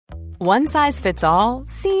One size fits all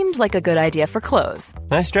seemed like a good idea for clothes.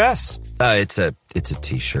 Nice dress. It's a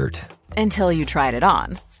t-shirt. Until you tried it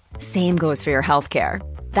on. Same goes for your healthcare.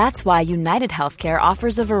 That's why United Healthcare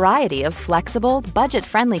offers a variety of flexible,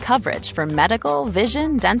 budget-friendly coverage for medical,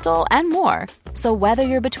 vision, dental, and more. So whether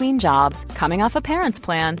you're between jobs, coming off a parent's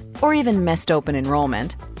plan, or even missed open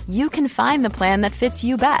enrollment, you can find the plan that fits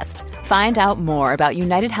you best. Find out more about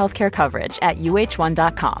United Healthcare coverage at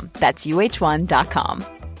uh1.com. That's uh1.com.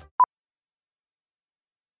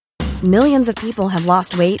 Millions of people have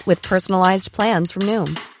lost weight with personalized plans from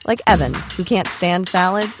Noom. Like Evan, who can't stand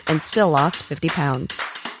salads and still lost 50 pounds.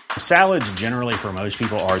 Salads generally for most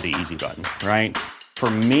people are the easy button, right? For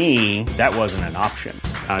me, that wasn't an option.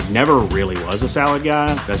 I never really was a salad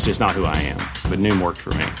guy. That's just not who I am. But Noom worked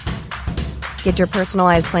for me. Get your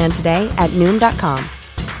personalized plan today at Noom.com.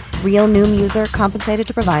 Real Noom user compensated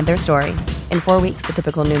to provide their story. In 4 weeks, the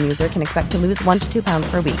typical Noom user can expect to lose 1 to 2 pounds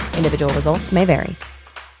per week. Individual results may vary.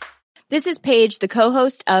 This is Paige, the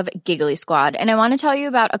co-host of Giggly Squad, and I want to tell you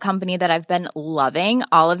about a company that I've been loving,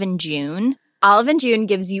 Olive & June. Olive & June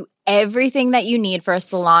gives you everything that you need for a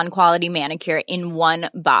salon-quality manicure in one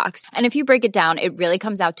box. And if you break it down, it really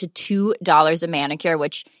comes out to $2 a manicure,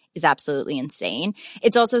 which is absolutely insane.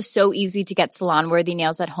 It's also so easy to get salon-worthy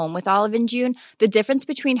nails at home with Olive & June. The difference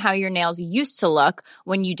between how your nails used to look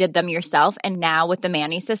when you did them yourself and now with the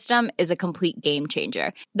Mani system is a complete game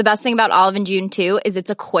changer. The best thing about Olive & June, too, is it's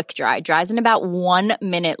a quick dry. Dries in about 1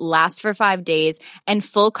 minute, lasts for 5 days, and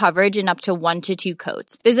full coverage in up to 1 to 2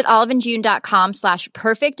 coats. Visit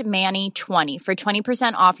oliveandjune.com/perfectmani20 for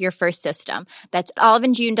 20% off your first system. That's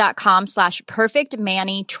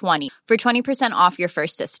oliveandjune.com/perfectmani20 for 20% off your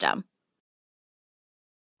first system.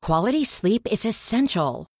 Quality sleep is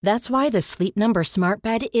essential. That's why the Sleep Number Smart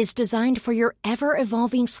Bed is designed for your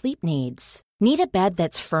ever-evolving sleep needs. Need a bed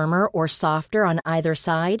that's firmer or softer on either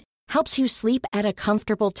side? Helps you sleep at a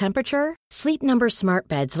comfortable temperature? Sleep Number Smart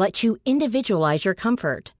Beds let you individualize your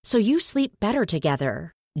comfort, so you sleep better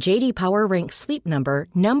together. J.D. Power ranks Sleep Number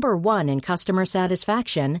number 1 in customer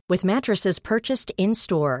satisfaction with mattresses purchased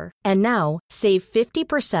in-store. And now, save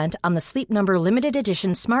 50% on the Sleep Number Limited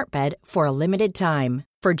Edition Smart Bed for a limited time.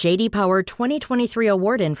 For J.D. Power 2023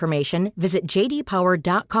 award information, visit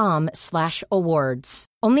jdpower.com/awards.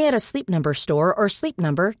 Only at a Sleep Number store or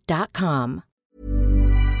sleepnumber.com.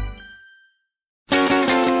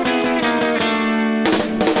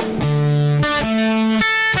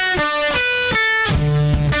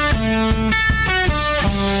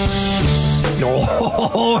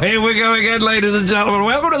 Oh, here we go again, ladies and gentlemen.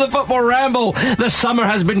 Welcome to the Football Ramble. The summer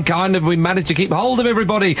has been kind of... We managed to keep hold of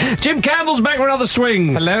everybody. Jim Campbell's back for another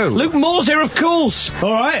swing. Hello. Luke Moore's here, of course.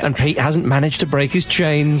 All right. And Pete hasn't managed to break his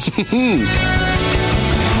chains.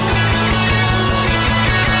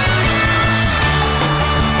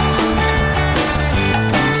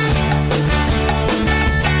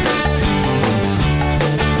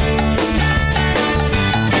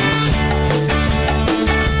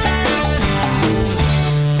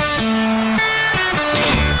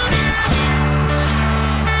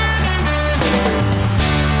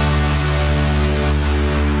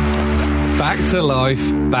 Back to life,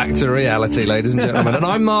 back to reality, ladies and gentlemen. And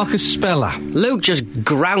I'm Marcus Speller. Luke just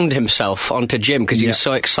ground himself onto Jim because he was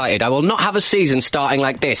so excited. I will not have a season starting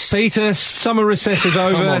like this. Peter, summer recess is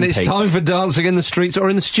over and it's time for dancing in the streets or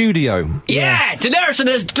in the studio. Yeah, Daenerys and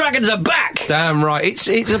his dragons are back! Damn right.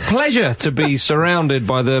 It's a pleasure to be surrounded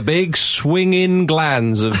by the big swinging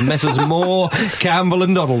glands of Messrs. Moore, Campbell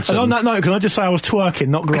and Donaldson. And on that note, can I just say I was twerking,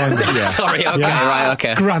 not grinding? Sorry, okay, right,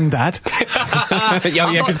 okay. Grandad. Yeah,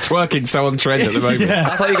 because twerking's so on trend at the moment.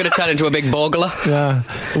 I thought you were going to turn into a big burglar. Yeah.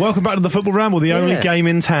 Welcome back to the Football Ramble, the only game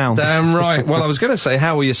in town. Damn right. Well, I was going to say,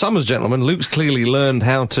 how were your summers, gentlemen? Luke's clearly learned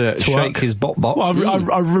how to shake his bot-bot.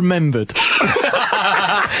 Well, I remembered.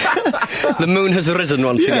 The moon has risen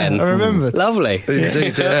once again. I remembered. Lovely.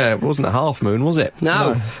 Indeed, yeah. It wasn't a half moon, was it?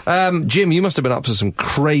 No. Jim, you must have been up to some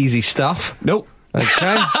crazy stuff. Nope.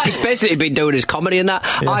 Okay. He's basically been doing his comedy and that.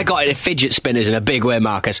 Yeah. I got into fidget spinners in a big way,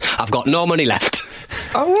 Marcus. I've got no money left.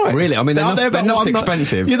 Oh, right. Really? I mean, they're not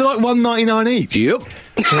expensive. Yeah, they're like $1.99 each. Yep.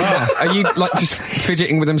 Wow. Are you like just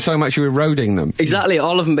fidgeting with them so much you're eroding them? Exactly.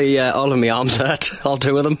 All of me arms hurt. All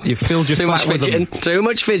two of them. You filled your Too much flat with fidgeting. them. Too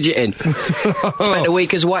much fidgeting. Spent a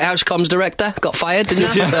week as White House comms director. Got fired,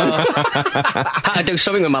 didn't I? Had to do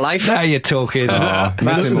something with my life. Now you're talking.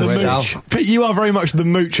 This is the mooch. But you are very much the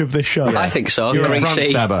mooch of this show. I think so. You're the a ring front C.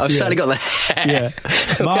 stabber. I've certainly got the hair. Yeah.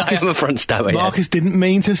 I'm a front stabber. Marcus didn't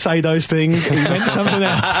mean to say those things. He meant something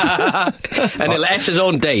else. And he'll S his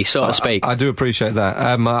own D, so to speak. I do appreciate that.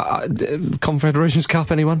 Confederations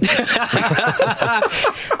Cup, anyone?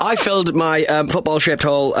 I filled my football-shaped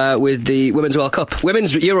hole with the Women's World Cup.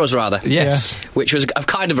 Women's Euros, rather. Yes. Yeah. Which was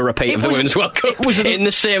kind of a repeat of the Women's World Cup, in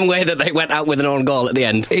the same way that they went out with an own goal at the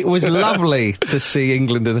end. It was lovely to see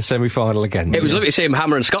England in a semi-final again. It was lovely to see him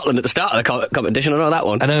hammering Scotland at the start of the competition. I know that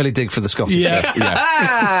one. An early dig for the Scottish.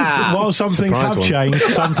 Yeah. While some things have changed,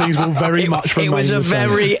 some things will very much remain It was a the same.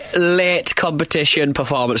 very late competition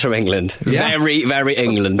performance from England. Yeah. Very, very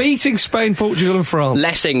England. Beating Spain, Portugal and France.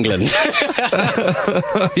 Less England.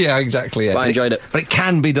 Yeah, exactly. Yeah. I enjoyed it. But it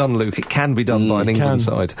can be done, Luke. It can be done by an England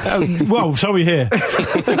side. Well, so we hear.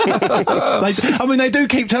 They do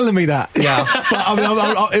keep telling me that. Yeah.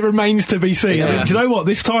 But, it remains to be seen. Yeah. Do you know what?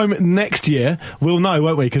 This time next year, we'll know,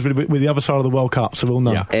 won't we? Because we're the other side of the World Cup, so we'll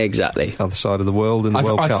know. Yeah. Exactly. Other side of the world in the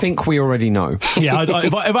World Cup. I think we already know. Yeah,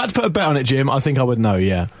 if I had to put a bet on it, Jim, I think I would know,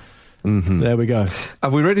 yeah. Mm-hmm. There we go. Are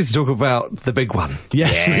we ready to talk about the big one?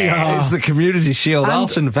 Yes, we are. It's the Community Shield,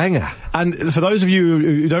 Arsene Wenger. And for those of you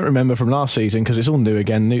who don't remember from last season, because it's all new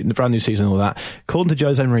again, brand new season and all that, according to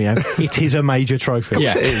Jose Mourinho, it is a major trophy.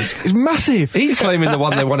 Yeah, it is. It's massive. He's claiming the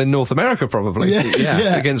one they won in North America, probably.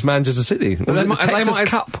 Yeah. Against Manchester City. They might Texas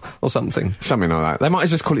Cup or something. Something like that. They might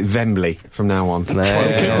just call it Wembley from now on.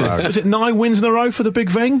 Is it 9 wins in a row for the Big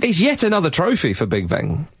Veng? It's yet another trophy for Big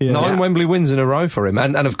Veng. Yeah. 9 Wembley wins in a row for him.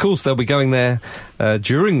 And of course, they'll be going there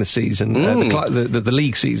during the season, the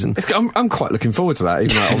league season. I'm quite looking forward to that,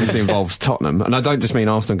 even though it obviously involves Tottenham. And I don't just mean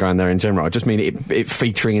Arsenal going there in general. I just mean it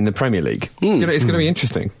featuring in the Premier League. It's going to be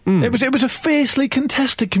interesting. It was a fiercely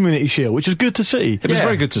contested Community Shield, which is good to see. It was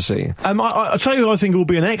very good to see. I tell you who I think will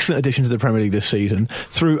be an excellent addition to the Premier League this season,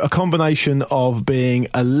 through a combination of being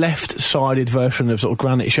a left-sided version of sort of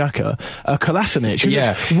Granit Xhaka,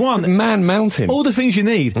 Kolasinac. One man mountain. All the things you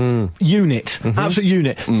need. Unit. Absolute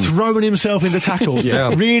unit. Throwing himself into tackles.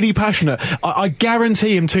 Really passionate. I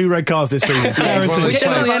guarantee him 2 red cards this season. We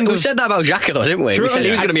said that about Xhaka, though, didn't we? We said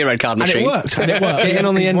he was going to be a red card machine. And it worked. Getting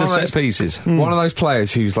on the end of set pieces. One of those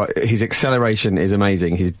players who's like, his acceleration is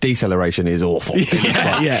amazing, his deceleration is awful.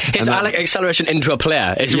 His acceleration into a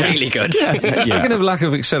player is really good. Speaking of lack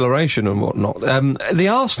of acceleration and whatnot, the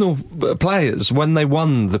Arsenal players, when they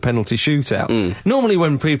won the penalty shootout, normally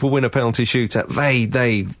when people win a penalty shootout,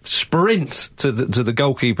 they sprint to the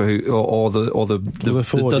goalkeeper or the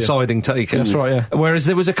deciding taker. That's right, yeah. Whereas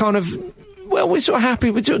there was a kind of, well, we're sort of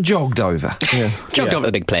happy, we sort of jogged over. Jogged over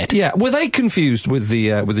the big plate. Yeah. Were they confused with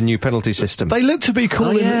the new penalty system? They looked to be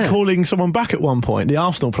calling someone back at one point, the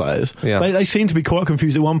Arsenal players. Yeah. They seemed to be quite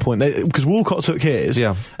confused at one point, because Walcott took his,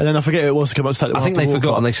 and then I forget who it was to come up to take it. I think they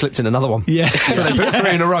forgot and they slipped in another one. Yeah. So they put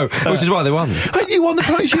 3 in a row, which is why they won. You won the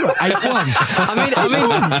penalty shootout,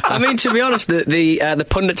 8-1. I mean, to be honest, the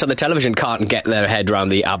pundits on the television can't get their head around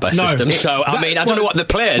the ABBA system, so, I don't know what the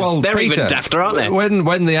players, they're Peter, even dafter, aren't they?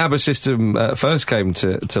 When the ABBA system first came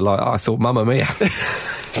to light, I thought, Mamma Mia.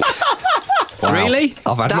 Wow. Really?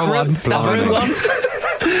 I've had my one. That one?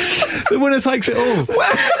 The winner takes it all.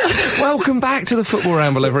 Welcome back to the Football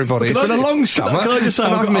Ramble, everybody. It's been a long summer. Can I just say,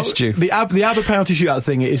 I've missed you. The ABBA penalty shootout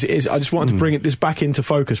thing is I just wanted to bring this back into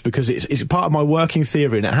focus, because it's part of my working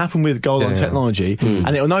theory, and it happened with goal line technology,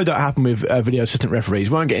 and it will no doubt happen with video assistant referees.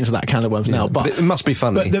 We won't get into that can of worms now, but it must be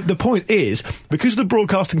funny. But the point is, because the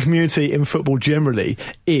broadcasting community in football generally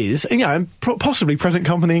is, and possibly present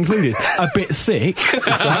company included, a bit thick,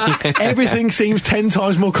 right? Everything seems 10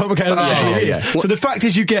 times more complicated than it actually is. So the fact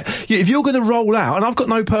is, if you're going to roll out, and I've got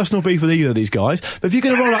no personal beef with either of these guys, but if you're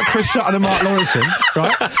going to roll out Chris Sutton and Mark Lawrenson,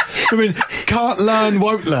 right? I mean, can't learn,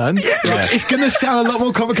 won't learn. Right? It's going to sound a lot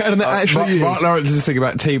more complicated than it actually is. Mark Lawrenson's thing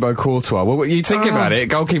about Thibaut Courtois. Well, you think about it,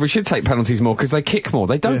 goalkeepers should take penalties more because they kick more.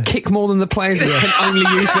 They don't kick more than the players that can only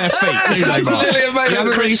use their feet, do they, Mark? You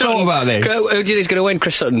haven't really thought about this. Who do you think is going to win,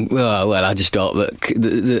 Chris Sutton? Well, I just thought that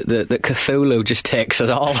Cthulhu just takes us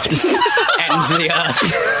all. Just ends the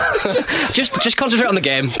earth. Just concentrate on the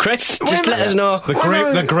game, Chris. Just let us know.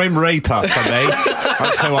 The Grim Reaper, for me.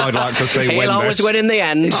 That's who I'd like to see win. He'll always win in the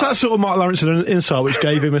end. It's that sort of Mark Lawrenson insight which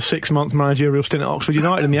gave him a 6-month managerial stint at Oxford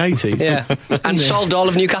United in the 80s. Yeah, and solved all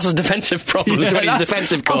of Newcastle's defensive problems when he was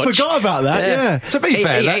defensive coach. I forgot about that, yeah. To be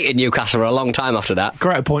fair, he hated Newcastle for a long time after that.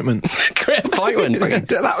 Great appointment. Great appointment.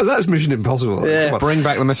 That's Mission Impossible. Yeah. Bring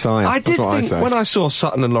back the Messiah. I did think, when I saw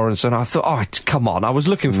Sutton and Lawrenson, I thought, come on, I was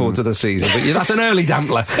looking forward to the season, but that's an early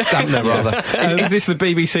dampener, rather. Is this the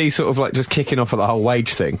BBC sort of like just kicking off at the whole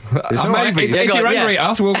wage thing? Maybe. If you're angry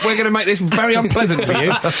at us, we're going to make this very unpleasant for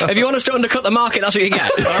you. If you want us to undercut the market, that's what you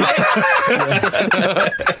get.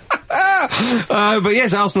 But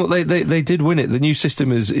yes, Arsenal, they did win it. The new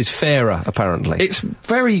system is fairer, apparently. It's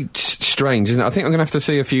very strange, isn't it? I think I'm going to have to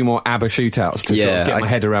see a few more ABBA shootouts to sort of get my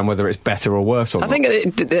head around whether it's better or worse or not. I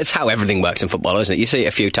think that's how everything works in football, isn't it? You see it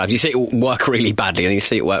a few times. You see it work really badly, and you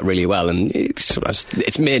see it work really well, and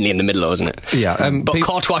it's mainly in the middle, isn't it? Yeah. But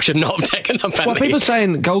Courtois should not have taken that penalty. Well, people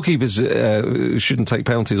saying goalkeepers shouldn't take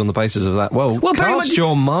penalties on the basis of that. Well cast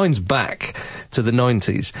your minds back to the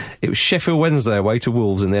 90s. It was Sheffield Wednesday away to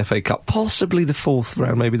Wolves in the FA Cup, possibly the 4th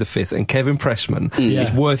round, maybe the 5th, and Kevin Pressman,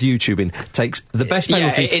 is worth YouTubing, takes the best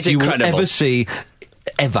penalty you will ever see.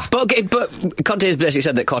 Ever. But Conte has basically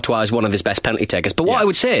said that Courtois is one of his best penalty takers. But what I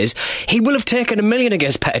would say is, he will have taken $1 million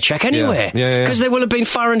against Petr Cech anyway. Because they will have been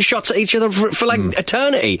firing shots at each other for like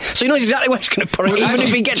eternity. So he knows exactly where he's going to put it, even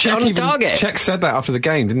if he gets it on target. Cech said that after the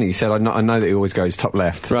game, didn't he? He said, I know that he always goes top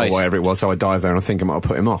left, or whatever it was, so I dive there and I think I might have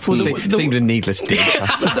put him off. Well, seemed a needless dig.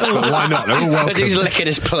 Why not? They're all welcome. As he was licking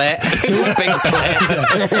his plate. His big plate.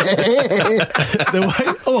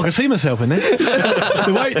 I can see myself in this.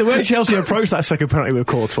 The way Chelsea approached that second penalty with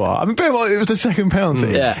Courtois, I mean, bear in mind, it was the second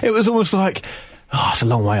penalty. It was almost like, it's a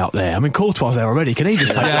long way up there. I mean, Courtois there already. Can he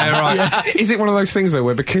just take it? Right. Is it one of those things, though,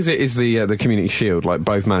 where because it is the Community Shield, like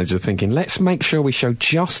both managers are thinking, let's make sure we show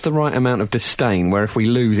just the right amount of disdain, where if we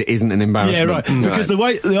lose, it isn't an embarrassment? Yeah, right. Because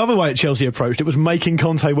the other way that Chelsea approached it was making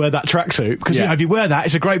Conte wear that tracksuit. Because if you wear that,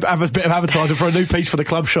 it's a great bit of advertising for a new piece for the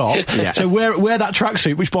club shop. So wear that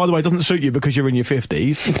tracksuit, which, by the way, doesn't suit you because you're in your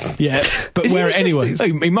 50s. Yeah, but wear it anyway.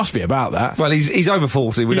 He must be about that. Well, he's over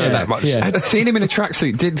 40. We know that much. Yeah. Seeing him in a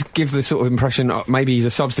tracksuit did give the sort of impression maybe he's a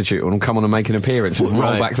substitute and will come on and make an appearance and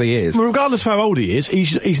roll back the ears. Well, regardless of how old he is,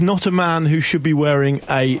 he's not a man who should be wearing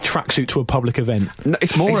a tracksuit to a public event. No,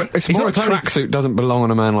 it's more a tracksuit doesn't belong on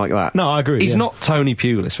a man like that. No, I agree. He's not Tony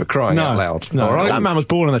Pulis, for crying out loud. No, right? That man was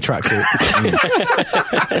born in a tracksuit.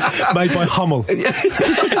 Made by Hummel.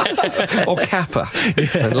 Or Kappa.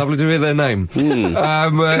 Lovely to hear their name. Well,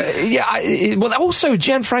 also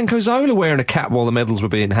Gianfranco Zola wearing a cap while the medals were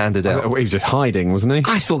being handed out. He was just hiding, wasn't he?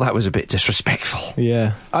 I thought that was a bit disrespectful.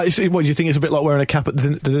 Yeah. What do you think? It's a bit like wearing a cap at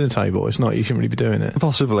the dinner table? It's not. You shouldn't really be doing it.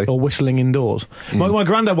 Possibly. Or whistling indoors. My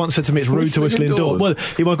granddad once said to me it's rude to whistle indoors. Well,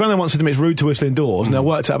 my granddad once said to me it's rude to whistle indoors, and I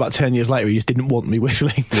worked out about 10 years later he just didn't want me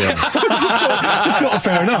whistling. Yeah. just sort of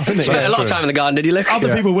fair enough, isn't it? Spent a lot of time in the garden, did you look?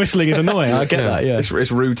 Other people whistling is annoying, I get that, yeah.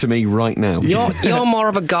 It's rude to me right now. You're more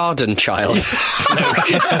of a garden child.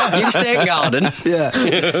 You stay in garden.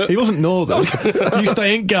 Yeah. He wasn't northern. You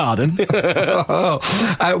stay in garden.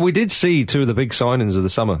 We did see two of the big signings of the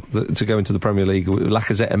summer to go into the Premier League,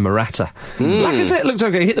 Lacazette and Morata. Lacazette looked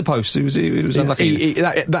okay, he hit the post, he was unlucky.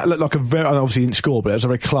 That looked like a very, obviously he didn't score, but it was a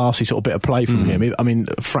very classy sort of bit of play from him. I mean,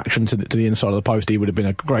 a fraction to the inside of the post, he would have been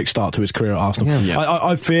a great start to his career at Arsenal.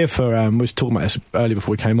 I fear for, we was talking about this earlier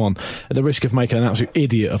before we came on, at the risk of making an absolute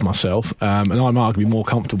idiot of myself, and I'm arguably more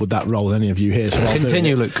comfortable with that role than any of you here. So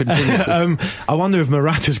continue, Luke, continue. I wonder if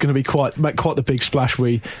Morata's going to be make quite the big splash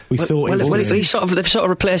we thought he was. They've sort of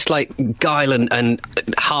replaced like Guile and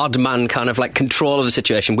hard man kind of like control of the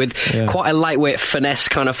situation with quite a lightweight finesse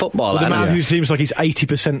kind of footballer. Well, the man who seems like he's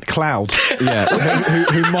 80% cloud.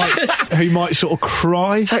 who might sort of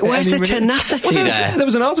cry. It's like, where's the tenacity there? There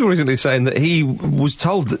was an article recently saying that he was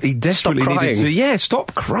told that he desperately needed to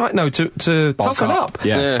stop crying. No, to toughen up.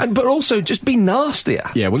 But also just be nastier.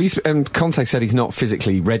 Yeah, well, Conte said he's not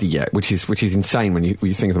physically ready yet, which is insane when you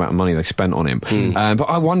think of the amount of money they spent on him. But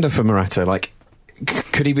I wonder for Morata, like,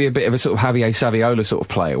 could he be a bit of a sort of Javier Saviola sort of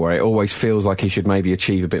player where it always feels like he should maybe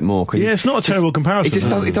achieve a bit more? Yeah, it's not a terrible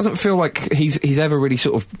comparison. It doesn't feel like he's ever really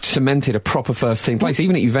sort of cemented a proper first team place.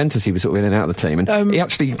 Even at Juventus, he was sort of in and out of the team. And he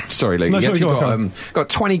actually, sorry, Luke, got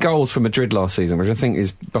 20 goals for Madrid last season, which I think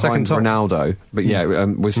is behind Ronaldo. But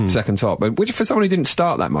was second top. But which for someone who didn't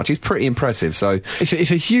start that much, he's pretty impressive. So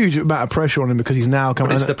it's a huge amount of pressure on him because he's now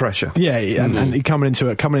coming. It's the pressure. Yeah, and he coming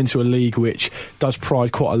into a league which does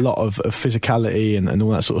pride quite a lot of physicality and all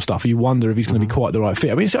that sort of stuff. You wonder if he's going to be quite the right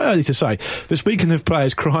fit. I mean, it's early to say. But speaking of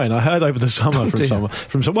players crying, I heard over the summer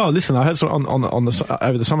from someone. Well, listen, I heard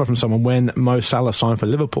over the summer from someone when Mo Salah signed for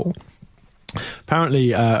Liverpool.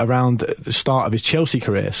 Apparently, around the start of his Chelsea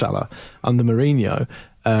career, Salah under Mourinho,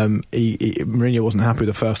 Mourinho wasn't happy with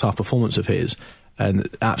the first half performance of his. And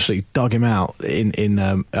absolutely dug him out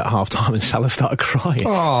at half time, and Salah started crying.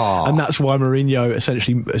 Aww. And that's why Mourinho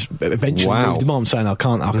eventually moved him on, saying I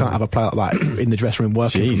can't have a player like that in the dressing room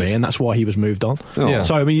working for me, and that's why he was moved on.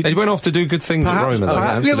 So I mean, he went off to do good things at Roma.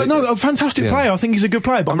 A fantastic player. I think he's a good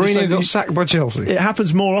player. But Mourinho got sacked by Chelsea. It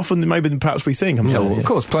happens more often than perhaps we think. Of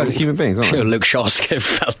course, players are human beings, aren't they? Luke Shaw's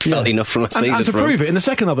felt enough from last season. And to prove it, in the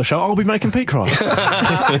second other show, I'll be making Pete cry.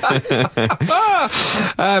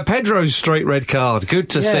 Pedro's straight red card card. Good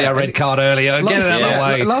to see a red card earlier. Get it out of the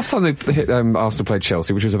way. Last time Arsenal played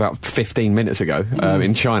Chelsea, which was about 15 minutes ago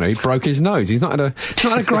in China, he broke his nose. He's not had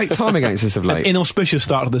a great time against us of late. An inauspicious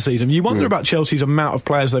start of the season. You wonder about Chelsea's amount of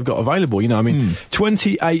players they've got available. You know, I mean,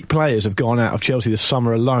 28 players have gone out of Chelsea this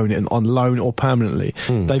summer alone, on loan or permanently.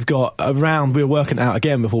 They've got around, we were working out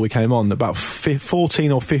again before we came on, about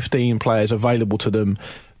 14 or 15 players available to them,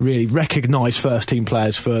 really recognised first-team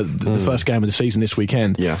players for the first game of the season this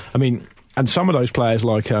weekend. Yeah. I mean, and some of those players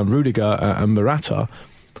like Rudiger and Morata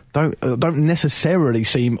don't necessarily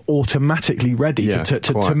seem automatically ready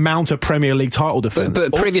to mount a Premier League title defence.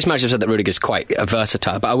 But previous matches have said that Rudiger's quite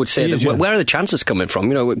versatile, but I would say that where are the chances coming from?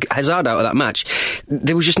 You know, Hazard out of that match,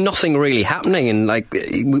 there was just nothing really happening, and like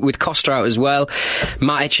with Costa out as well,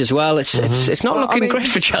 Matic as well, it's not looking great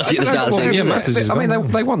for Chelsea at the start of the season. I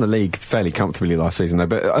mean, they won the league fairly comfortably last season, though,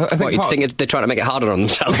 but I think you'd think they're trying to make it harder on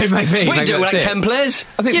themselves. Maybe do like 10 players.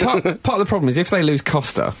 I think part of the problem is if they lose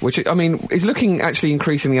Costa, which, I mean, is looking actually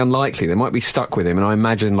increasingly unlikely. They might be stuck with him, and I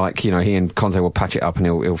imagine, like, you know, he and Conte will patch it up and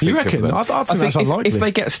he'll feature. You reckon? For them. I think that's unlikely. If they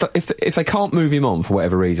get if they can't move him on for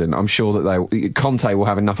whatever reason, I'm sure that Conte will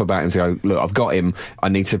have enough about him to go, look, I've got him, I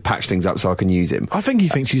need to patch things up so I can use him. I think he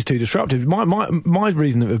thinks he's too disruptive. My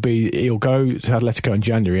reason would be he'll go to Atletico in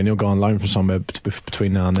January and he'll go on loan from somewhere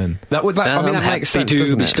between now and then. That makes sense,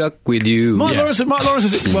 to be stuck with you. Mark Lawrence Mark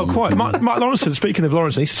Lawrence, speaking of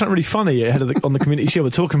Lawrence, he said something really funny on the Community Shield. We're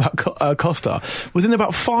talking about Costa. Within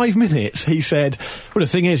about 5 minutes, he said, well, the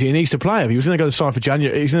thing is, he needs to play him. He was going to go to sign for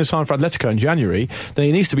January. He's going to sign for Atletico in January. Then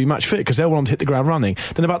he needs to be match fit because they'll want him to hit the ground running.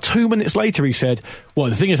 Then about 2 minutes later, he said, well,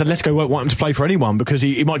 the thing is, Atletico won't want him to play for anyone because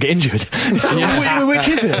he might get injured. Which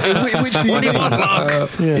is it? Which do you want,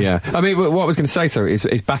 Mark? Yeah. I mean, what I was going to say, sir, is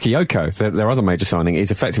Bakayoko, their other major signing,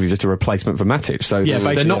 is effectively just a replacement for Matic. So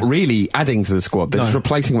they're not really adding to the squad. They're just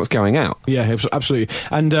replacing what's going out. Yeah, absolutely.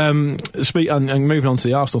 And moving on to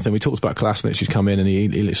the Arsenal thing, we talked about Kolasinac, who's come in and he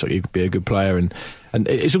looks like he could be a good player, and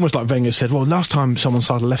it's almost like Wenger said, well, last time someone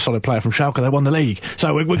signed a left-sided player from Schalke, they won the league,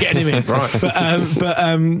 so we're getting him in. Right. But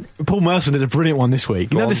Paul Merson did a brilliant one this week.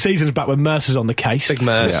 The season's back when Mercer's on the case. Big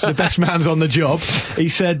Merce. The best man's on the job. He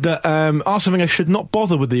said that Arsene Wenger should not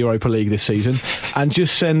bother with the Europa League this season and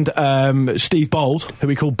just send Steve Bold, who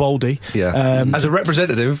we call Baldy, as a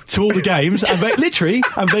representative, to all the games, and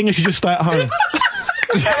Wenger should just stay at home.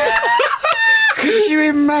 Could you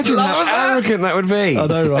imagine how arrogant that would be? I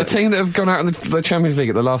know, right? A team that have gone out in the Champions League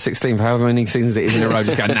at the last 16 for however many seasons it is in a row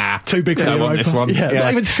just go, nah, too big for I want this one. Yeah.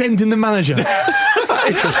 Not even sending the manager.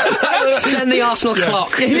 Send the Arsenal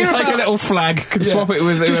clock. Take a little flag, can swap it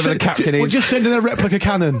with whoever the captain is. We're just sending a replica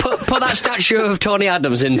cannon. Put that statue of Tony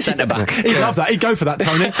Adams in centre back. He'd love that. He'd go for that,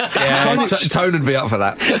 Tony. Tone would be up for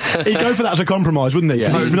that. He'd go for that as a compromise, wouldn't he? Yeah.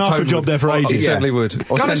 He's been after a job there for ages. He certainly would.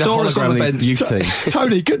 Or send a hologram on the youth team.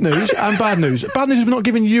 Tony, good news and bad news. Bad news is we're not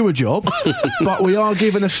giving you a job, but we are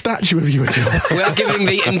giving a statue of you a job. We are giving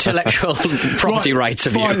the intellectual property rights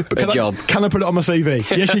of you a job. Can I put it on my CV?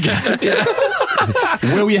 Yes, you can.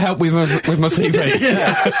 Will you help with my CV?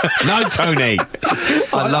 No, Tony.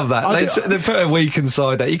 I love that. They put a week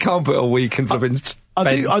inside that. You can't put a week in flipping.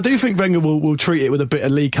 I do think Wenger will treat it with a bit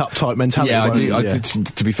of League Cup type mentality. Yeah, I do.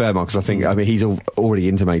 To be fair, Marcus, I think he's already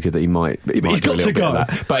intimated that he might. He's got to go.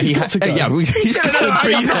 But he's got to go. He's got to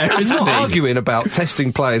be there. He's not arguing about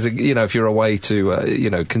testing players. You know, if you're away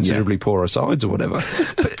to considerably poorer sides or whatever.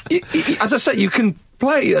 But as I said, you can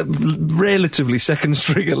play a relatively second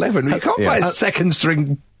string 11. You can't play a second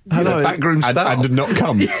string. Backroom staff and not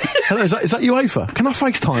come. Hello, is that UEFA? Can I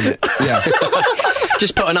FaceTime it? Yeah.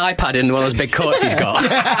 Just put an iPad in one of those big coats he's got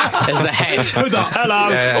as the head. Hello.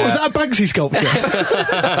 Yeah. Was that a Banksy sculpture?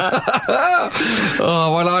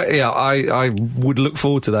 I would look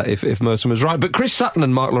forward to that if Merson was right. But Chris Sutton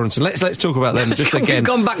and Mark Lawrence, let's talk about them just again. We've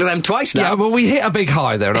gone back to them twice now. Yeah, well, we hit a big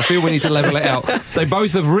high there, and I feel we need to level it out. They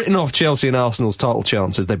both have written off Chelsea and Arsenal's title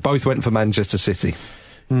chances. They both went for Manchester City.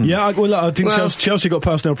 Yeah, I think Chelsea got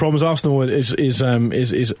personnel problems. Arsenal is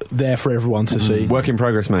there for everyone to see. Work in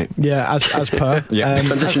progress, mate. Yeah, as per.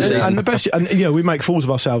 Transition season. And the best, we make fools of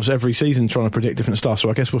ourselves every season trying to predict different stuff. So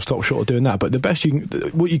I guess we'll stop short of doing that. But the best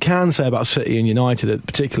what you can say about City and United,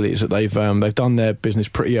 particularly, is that they've done their business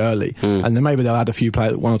pretty early, and then maybe they'll add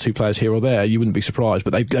one or two players here or there. You wouldn't be surprised,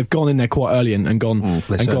 but they've gone in there quite early and gone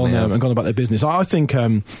about their business. I think.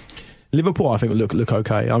 Liverpool, I think, will look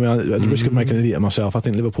okay. I mean, at the risk of making an idiot of myself, I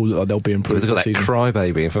think Liverpool look like they'll be improved. They've got that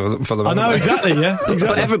crybaby for the. I know, exactly, yeah.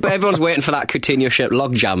 Exactly. But everyone's waiting for that Coutinho-shaped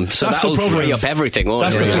logjam, so that'll free up everything,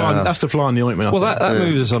 won't it? That's the fly in the ointment, Well, that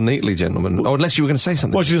moves us on neatly, gentlemen. Oh, unless you were going to say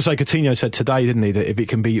something. Well, I was just going to say, Coutinho said today, didn't he, that if it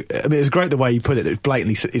can be... I mean, it was great the way he put it, that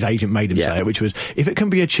blatantly his agent made him say it, which was, if it can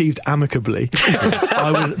be achieved amicably,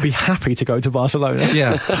 I would be happy to go to Barcelona.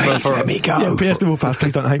 Yeah. Let me go. Yeah, PS Liverpool fans,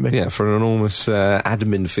 please don't hate me. Yeah, for an enormous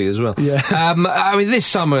admin fee as well. Yeah. I mean, this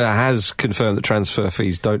summer has confirmed that transfer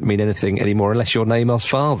fees don't mean anything anymore unless you're Neymar's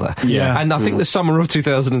father. Yeah. And I think the summer of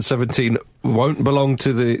 2017 won't belong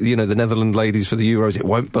to the Netherlands ladies for the Euros. It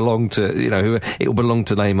won't belong to, it will belong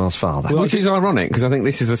to Neymar's father. Which is ironic, because I think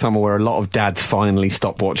this is the summer where a lot of dads finally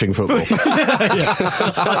stop watching football.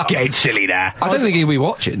 That's getting silly there. I don't think he'll be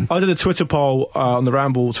watching. I did a Twitter poll on the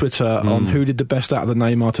Ramble Twitter on who did the best out of the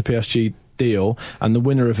Neymar to PSG deal, and the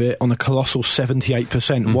winner of it on a colossal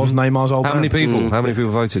 78% was Neymar's old man. How many people? How many people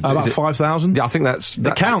voted? About 5,000. Yeah, I think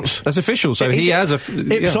that counts. That's official. So he has a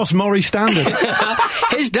Ipsos Mori standard.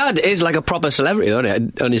 His dad is like a proper celebrity, isn't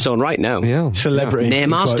it? On his own right now. Yeah, celebrity. Yeah.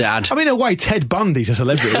 Neymar's dad. I mean, in a way, Ted Bundy's a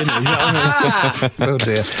celebrity, isn't he? You know what I mean? Oh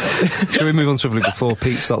dear. Shall we move on swiftly before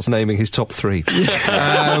Pete starts naming his top 3?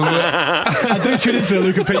 I do tune into the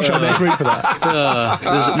Luca Pete show next week for that.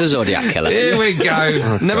 The Zodiac Killer. Here we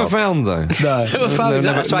go. Never found though. No.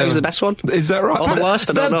 That's why he was the best one. Is that right? Or the worst?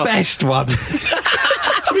 I don't know. The best one.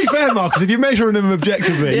 To be fair, Marcus, if you're measuring him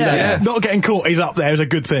objectively, not getting caught, he's up there is a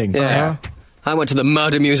good thing. Yeah. I went to the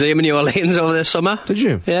Murder Museum in New Orleans over the summer. Did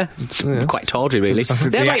you? Yeah. Quite tawdry, really.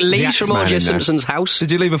 They're like leaves from O.J. Simpson's house.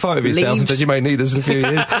 Did you leave a photo of yourself and said you may need this in a few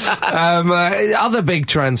years? Other big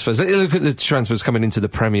transfers. Look at the transfers coming into the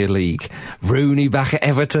Premier League. Rooney back at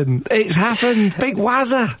Everton. It's happened. Big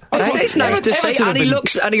wazza. It's nice to see.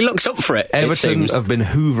 And he looks up for it. Everton have been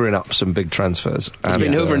hoovering up some big transfers. He's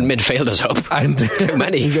been hoovering midfielders up. And too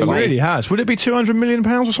many. He really has. Would it be £200 million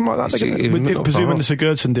or something like that? Presuming the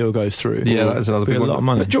Sigurdsson deal goes through. Yeah. That's another big one. A lot of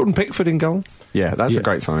money. But Jordan Pickford in goal. Yeah, that's a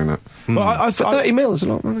great signing. That. Well, I 30 mil is a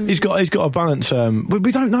lot of money. He's got a balance.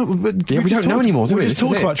 We don't know. We don't know anymore. We just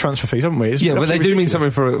talked about transfer fees, haven't we? But they do mean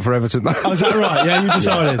something for Everton. Oh, is that right? Yeah, you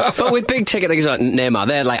decided. But with big ticket things like Neymar,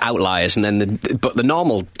 they're like outliers, and then but the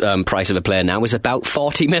normal price of a player now is about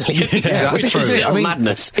 40 million. Which is still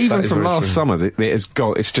madness. Even from last summer, it's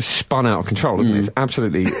just spun out of control, isn't it? It's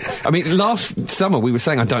absolutely. I mean, last summer we were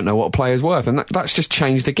saying I don't know what a player's worth, and that's just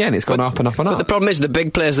changed again. It's gone up and up and up. But the problem is the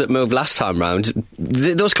big players that moved last time round,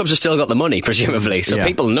 those clubs have still got the money, presumably, so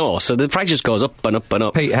people know. So the price just goes up and up and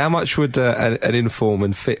up. Pete, how much would an inform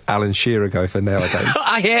and fit Alan Shearer go for nowadays?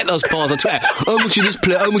 I hate those polls on Twitter. How much should this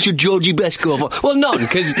player? How much should Georgie Best go for? Well, none,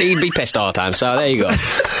 because he'd be pissed all the time. So there you go.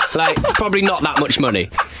 Probably not that much money.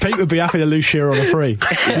 Pete would be happy to lose Shearer on a free. You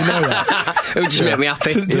know that. It would just make me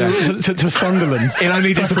happy. To Sunderland. He'll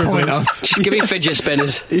only disappoint us. Just give me fidget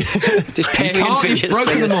spinners. Just pay me in fidget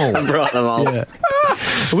spinners. I brought them all. Yeah.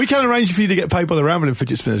 We can arrange for you to get paid by the Ramble in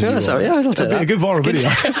fidget spinners. Yeah, sorry. Yeah, I'll take that. A good viral video.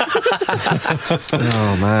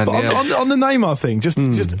 Oh man! But on the Neymar thing, just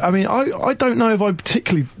I mean, I don't know if I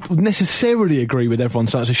particularly necessarily agree with everyone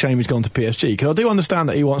saying it's a shame he's gone to PSG, because I do understand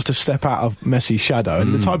that he wants to step out of Messi's shadow,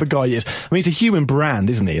 and the type of guy he is. I mean, he's a human brand,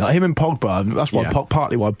 isn't he? Like him and Pogba. That's why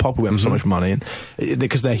partly why Pogba went for so much money, and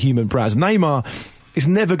because they're human brands. Neymar is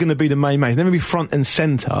never going to be the main man. He's never going to be front and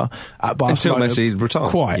centre at Barcelona. Until Messi retires.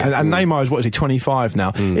 Quite. Yeah. And Neymar is, 25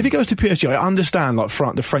 now. If he goes to PSG, I understand,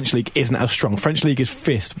 the French league isn't as strong. French league is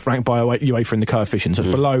 5th, ranked by UEFA in the coefficient. So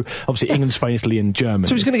it's below, obviously, England, Spain, Italy and Germany.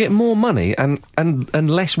 So he's going to get more money and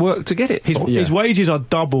less work to get it. His wages are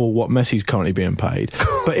double what Messi's currently being paid.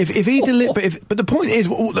 But if he but the point is,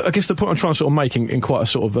 I guess the point I'm trying to sort of make in quite a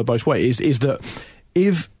sort of verbose way is that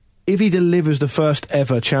if he delivers the first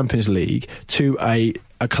ever Champions League to a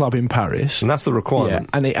club in Paris, and that's the requirement,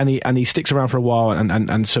 and he sticks around for a while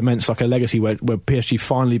and cements like a legacy where PSG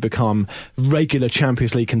finally become regular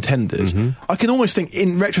Champions League contenders, I can almost think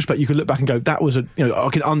in retrospect you could look back and go, that was I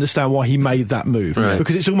can understand why he made that move,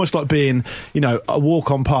 because it's almost like being a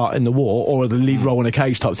walk-on part in the war or the lead role in a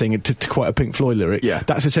cage type thing, to quote a Pink Floyd lyric.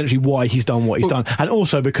 That's essentially why he's done what he's done, and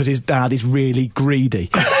also because his dad is really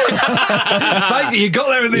greedy. Thank you, you got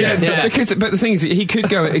there in the end. Yeah. But the thing is, he could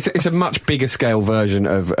go. It's a much bigger scale version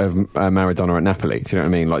of Maradona at Napoli. Do you know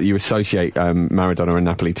what I mean? Like, you associate Maradona and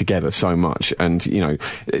Napoli together so much, and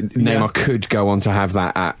Neymar could go on to have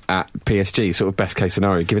that at PSG, sort of best case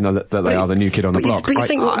scenario, given that they are the new kid on the block. But you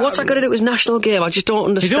think, what's that going to do with his national game? I just don't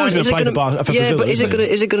understand. He's always going to play for Brazil. But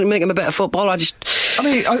is it going to make him a better footballer? I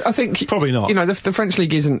mean, I think probably not. You know, the French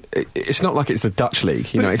league isn't. It's not like it's the Dutch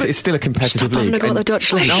league. You know, it's still a competitive league. Stop the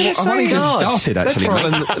Dutch league. I've only just started actually.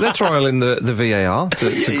 They're trialling the VAR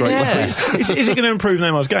to great levels. Is it going to improve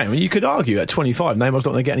Neymar's game? I mean, you could argue at 25, Neymar's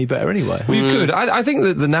not going to get any better anyway. Well, you could. I think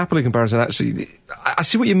that the Napoli comparison actually. I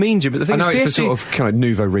see what you mean, Jim. But the thing I know is, it's PSG, a sort of kind of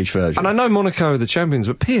nouveau riche version. And I know Monaco are the champions,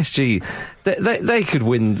 but PSG, they could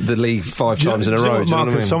win the league 5 times in a row.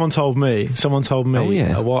 Marcus, someone told me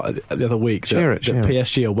the other week that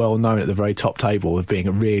PSG are well known at the very top table of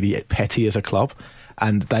being really petty as a club.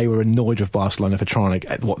 And they were annoyed with Barcelona for trying to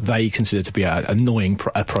get what they considered to be an annoying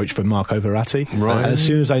approach from Marco Verratti. Right. And as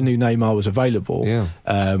soon as they knew Neymar was available,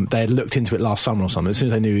 they had looked into it last summer or something. As soon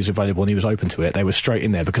as they knew he was available and he was open to it, they were straight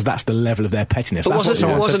in there because that's the level of their pettiness. But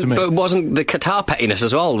But wasn't the Qatar pettiness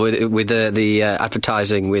as well with the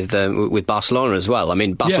advertising with Barcelona as well? I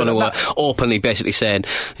mean, Barcelona were openly basically saying,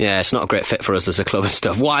 it's not a great fit for us as a club and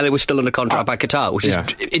stuff, while they were still under contract by Qatar, which is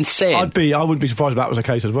insane. I wouldn't be surprised if that was the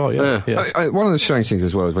case as well. One of the strange things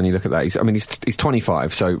as well is when you look at that, he's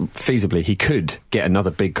 25, so feasibly he could get another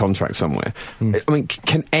big contract somewhere. I mean,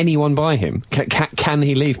 can anyone buy him? Can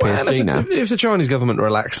he leave PSG now? If the Chinese government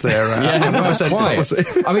relaxed their why?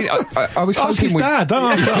 I mean, I was ask hoping his dad.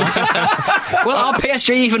 Don't ask us. Well, are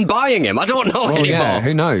PSG even buying him? I don't know anymore. Yeah,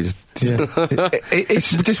 who knows?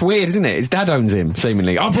 It's just weird, isn't it? His dad owns him,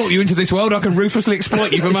 seemingly. I brought you into this world, I can ruthlessly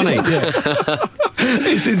exploit you for money.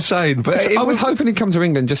 It's insane. But I was hoping he'd come to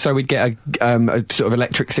England just so we'd get a sort of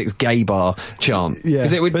Electric Six gay bar chant.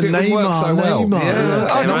 Because it would work so well.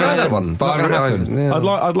 I don't know that one. But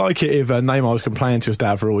I'd like it if Neymar was complaining to his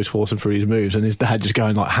dad for always forcing through his moves and his dad just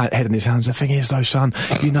going like head in his hands. The thing is though, son,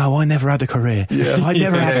 I never had a career. I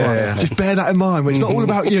never had one. Just bear that in mind. It's not all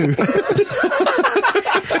about you.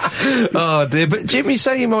 Oh dear, but Jim, you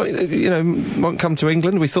say you might come to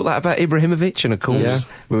England. We thought that about Ibrahimovic, and of course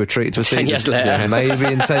we were treated to a 10 years later. Maybe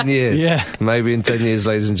in 10 years. Maybe in 10 years,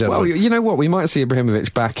 ladies and gentlemen. Well, you know what? We might see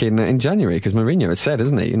Ibrahimovic back in January because Mourinho has said,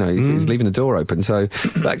 hasn't he? He's leaving the door open. So,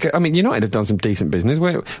 United have done some decent business.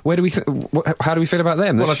 Where do we? How do we feel about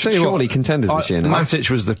them? Well, I tell you surely contenders this year.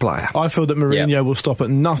 Matic was the player. I feel that Mourinho will stop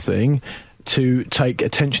at nothing to take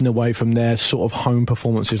attention away from their sort of home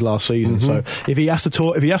performances last season. So if he has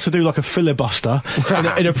to do like a filibuster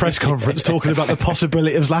in a press conference talking about the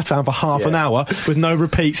possibility of Zlatan for half an hour with no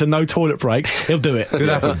repeats and no toilet breaks, he'll do it. Could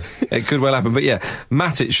happen. It could well happen. But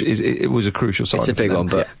Matic it was a crucial sign. It's a big one,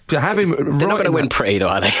 but to have him, they're not going to win pretty though,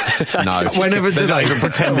 are they? No. Whenever they're not even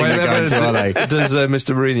pretending they're going to, are they? Does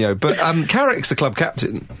Mr. Mourinho? But Carrick's the club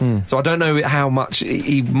captain, so I don't know how much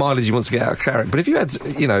mileage he wants to get out of Carrick. But if you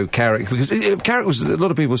had, Carrick, because Carrick was, a lot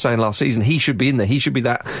of people were saying last season he should be in there. He should be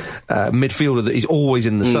that midfielder that is always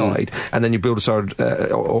in the side, and then you build a side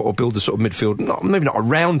or build a sort of midfield, maybe not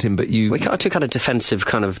around him, but you. We can't do kind of defensive,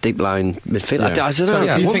 kind of deep line midfield. Yeah. I don't know.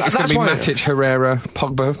 So, you think it's going to be Matic, Herrera,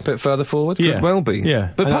 Pogba a bit further forward? Could well be.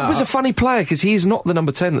 Yeah, but Pogba's a funny player because he's not the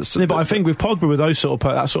number 10. But I think with Pogba, with that sort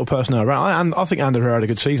of personnel around, I think Ander Herrera had a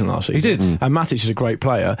good season last season. He did, and Matic is a great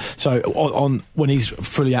player. So on when he's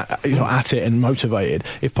fully at it and motivated,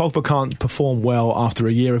 if Pogba can't perform well after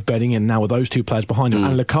a year of bedding in now with those two players behind him,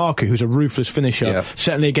 and Lukaku, who's a ruthless finisher,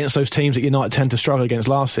 certainly against those teams that United tend to struggle against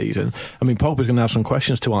last season. I mean, Pogba's going to have some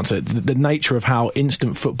questions to answer. The nature of how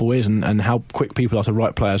instant football is and how quick people are to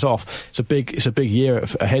write players off. It's a big year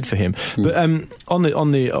ahead for him. But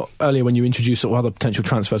on the earlier when you introduced sort of other potential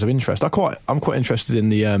transfers of interest, I'm quite interested in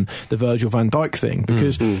the Virgil van Dijk thing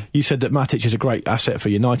because you said that Matic is a great asset for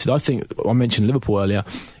United. I think I mentioned Liverpool earlier.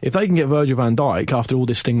 If they can get Virgil van Dijk after all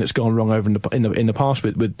this thing that's gone wrong over in the past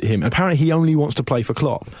with him, apparently he only wants to play for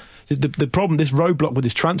Klopp. The problem, this roadblock with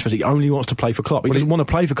his transfers, he only wants to play for Klopp. He doesn't want to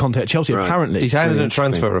play for Conte at Chelsea, apparently. He's had a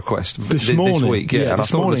transfer request this week, and I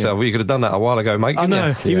thought to myself, well, you could have done that a while ago, mate. I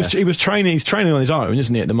know. He was training. He's training on his own,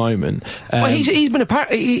 isn't he, at the moment? Well,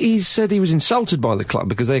 he said he was insulted by the club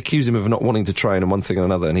because they accused him of not wanting to train and one thing and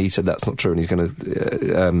another, and he said that's not true, and he's going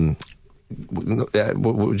to.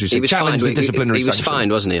 What would you say? Challenge the disciplinary sanction. He was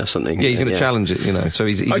fined, wasn't he, or something? Yeah, he's going to challenge it, So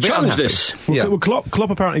he's I challenge this. Well,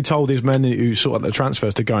 Klopp apparently told his men who sort out the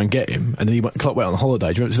transfers to go and get him, and then Klopp went on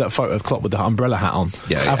holiday. Do you remember that photo of Klopp with the umbrella hat on?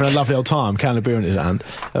 Having a lovely old time, can of beer in his hand.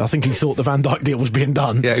 I think he thought the Van Dijk deal was being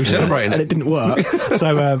done. Yeah, he was celebrating and it didn't work.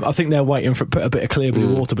 So I think they're waiting for put a bit of clear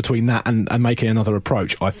blue water between that and making another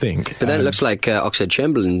approach, I think. But then it looks like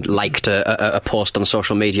Oxlade-Chamberlain liked a post on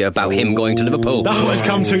social media about him going to Liverpool. That's what it's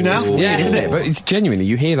come to now. Yeah. isn't it? But it's genuinely,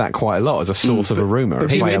 you hear that quite a lot as a source of a rumour.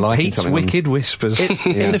 Pete's wicked whispers.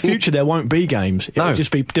 In the future, there won't be games. It'll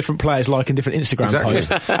just be different players liking different Instagram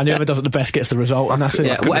posts, and whoever does it the best gets the result, and that's it.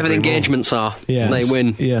 Yeah, whatever the engagements are, they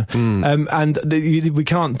win. Yeah, and we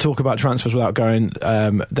can't talk about transfers without going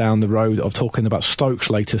down the road of talking about Stoke's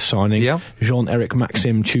latest signing, Jean-Eric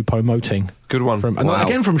Maxime Choupo-Moting. Good one.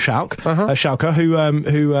 Again from Schalke,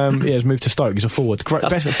 who has moved to Stoke. He's a forward. Great,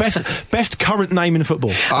 best current name in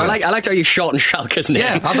football. I liked how you shortened Schalke's name.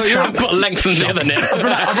 Yeah, I thought you were but lengthened the other name. I've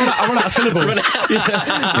run out of syllables.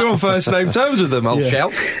 You're on first name terms with them, old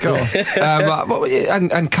Schalke. Go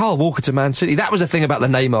on. And Kyle Walker to Man City. That was the thing about the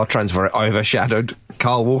Neymar transfer. It overshadowed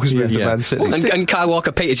Kyle Walker's move to Man City. And Kyle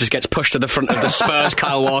Walker Peters just gets pushed to the front of the Spurs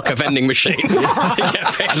Kyle Walker vending machine.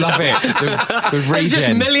 I love it. There's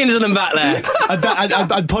just millions of them back there.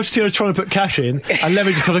 I'd Pochettino trying to put cash in, and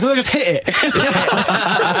Levy just goes like, just hit it. Just hit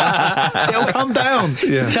it. It'll come down.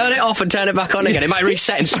 Yeah. Turn it off and turn it back on again. It might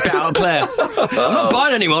reset and spit out a player. I'm not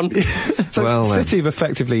buying anyone. So City have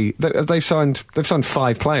effectively they've signed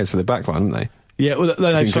 5 players for the back line, haven't they? Yeah, well,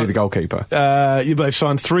 they've signed the goalkeeper. They've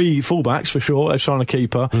signed 3 fullbacks for sure. They've signed a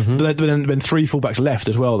keeper. But there's been 3 fullbacks left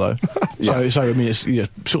as well, though. So I mean, it's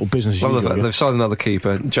sort of business as usual. They've signed another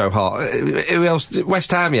keeper, Joe Hart. Who else? West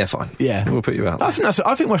Ham, fine. Yeah, we'll put you out. I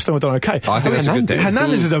think West Ham have done okay. I think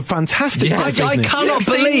Hernandez is a fantastic. I cannot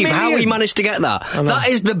believe how he managed to get that. That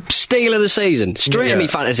is the steal of the season. Straight in my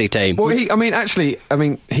fantasy team. Well, he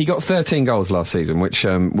got 13 goals last season, which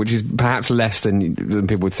is perhaps less than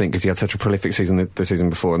people would think because he had such a prolific season the season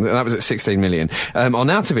before. And that was at 16 million.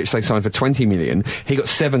 Arnautovic they signed for 20 million. He got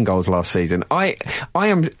 7 goals last season. I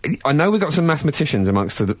know we've got some mathematicians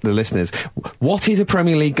amongst the listeners. What is a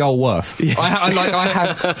Premier League goal worth?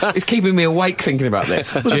 It's keeping me awake thinking about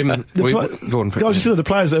this. Jim, go on. The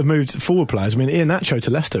players that have moved forward players. I mean, Iheanacho to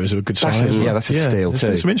Leicester is a good sign. That's a steal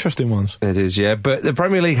too. Some interesting ones. It is, yeah. But the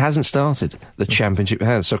Premier League hasn't started. The Championship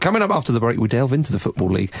has. So coming up after the break, we delve into the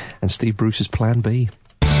Football League and Steve Bruce's Plan B.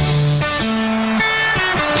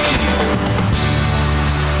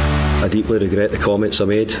 I deeply regret the comments I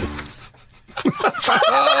made.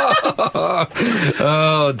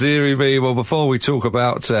 Oh, dearie me. Well, before we talk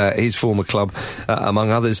about his former club, among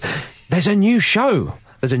others, there's a new show.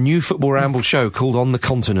 There's a new Football Ramble show called On the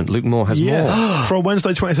Continent. Luke Moore has more. From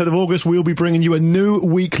Wednesday, 23rd of August, we'll be bringing you a new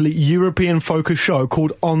weekly European-focused show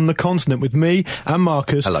called On the Continent with me and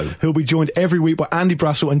Marcus. Hello. Who'll be joined every week by Andy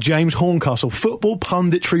Brassel and James Horncastle, football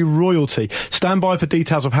punditry royalty. Stand by for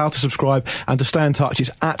details of how to subscribe and to stay in touch.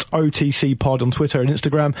 It's at OTCPod on Twitter and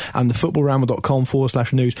Instagram and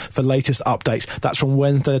thefootballramble.com/news for latest updates. That's from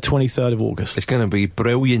Wednesday, the 23rd of August. It's going to be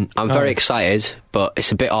brilliant. I'm very excited, but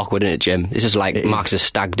it's a bit awkward, isn't it, Jim? This is like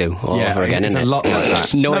Marcus's stag do all over again, isn't it? It's a lot like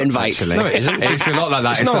that. No invites. Actually. No, it isn't. It's a lot like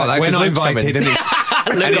that. It's not like that. We're not invited and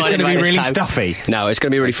it's going to be really stuffy. No, it's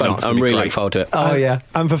going to be really fun. I'm really looking forward to it. Oh, yeah.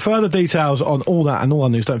 And for further details on all that and all our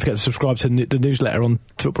news, don't forget to subscribe to the newsletter on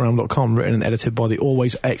footballramble.com, written and edited by the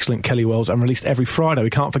always excellent Kelly Wells and released every Friday. We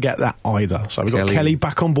can't forget that either. So we've got Kelly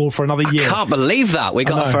back on board for another year. I can't believe that. We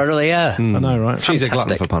got her for another year. I know, right? She's a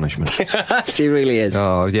glutton for punishment. She really is.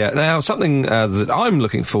 Oh, yeah. Now, something that I'm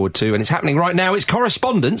looking forward to, and it's happening right now, is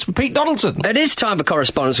correspondence with Pete Donaldson. It is time for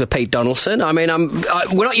correspondence with Pete Donaldson. I mean,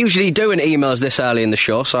 we're not usually doing emails this early in the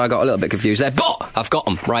show, so I got a little bit confused there, but I've got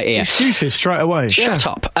them right here. Excuses straight away. Shut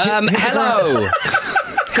up. Hello.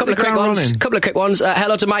 Couple of quick ones.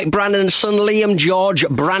 Hello to Mike Brandon's son Liam George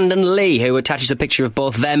Brandon Lee, who attaches a picture of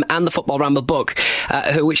both them and the Football Ramble book,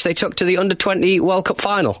 which they took to the Under-20 World Cup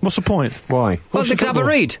final. What's the point? Why? Well, they can have a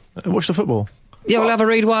read. Watch the football. Yeah, we'll have a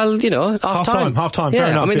read while, half time. Half time, yeah,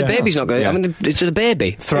 fair enough. I mean, the baby's not good. Yeah. I mean, it's the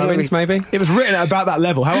baby. Throw-ins, maybe? It was written at about that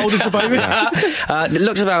level. How old is the baby? It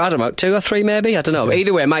looks about, I don't know, 2 or 3 maybe? I don't know.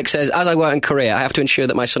 Either way, Mike says, as I work in Korea, I have to ensure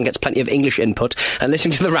that my son gets plenty of English input, and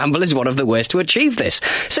listening to the Ramble is one of the ways to achieve this.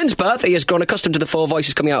 Since birth, he has grown accustomed to the 4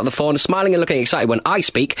 voices coming out of the phone, smiling and looking excited when I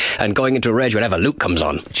speak, and going into a rage whenever Luke comes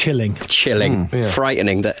on. Chilling.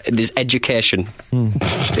 Frightening. That this education.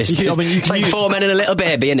 It's like 4 men and a little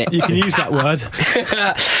baby, isn't it? You can use that word.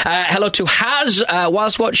 Hello to Haz.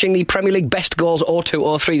 Whilst watching the Premier League Best Goals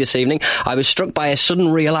 02-03 this evening, I was struck by a sudden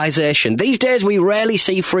realisation. These days we rarely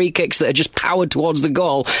see free kicks that are just powered towards the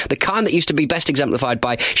goal, the kind that used to be best exemplified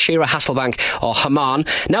by Shearer, Hasselbank or Haman.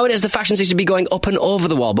 Nowadays the fashion seems to be going up and over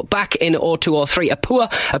the wall, but back in 02-03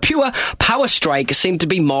 a pure power strike seemed to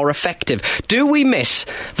be more effective. Do we miss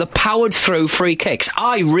the powered through free kicks?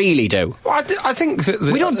 I really do. Well, I think that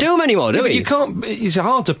we don't do them anymore, do we? You can't. It's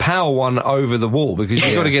hard to power one over the wall because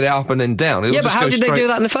you've got to get it up and then down. It'll but how did they do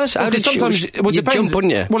that in the first? How did sometimes it depends, jump,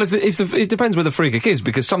 wouldn't you? Well, it depends where the free kick is,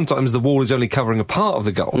 because sometimes the wall is only covering a part of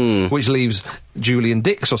the goal, which leaves Julian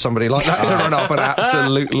Dix or somebody like that to run up and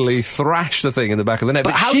absolutely thrash the thing in the back of the net.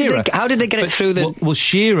 But how did they get it through the... Well,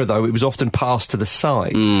 Shearer, though, it was often passed to the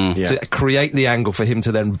side to create the angle for him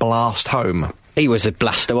to then blast home. He was a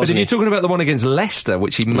blaster, wasn't he? But if you're talking about the one against Leicester,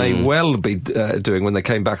 which he may well be doing when they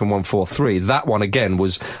came back and won 4-3, that one again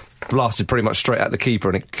was blasted pretty much straight at the keeper,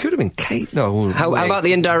 and it could have been Kate. No, how about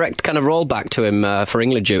the indirect kind of rollback to him for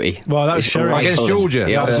England duty? Well, that was Sheringham against Georgia.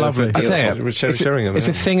 Yeah, that was lovely. I tell you, it's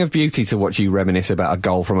a thing of beauty to watch you reminisce about a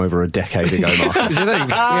goal from over a decade ago, Marcus.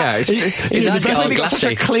 Yeah, he's got such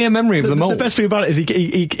a clear memory of them all. The best thing about it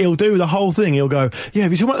is he'll do the whole thing. He'll go, yeah,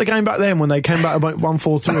 if you talk about the game back then when they came back about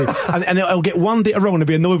 1-4-3, and he'll get one bit wrong and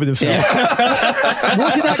be annoyed with himself.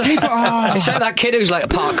 What did that keeper? Oh. It's like that kid who's like a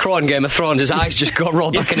Park Crow in Game of Thrones. His eyes just got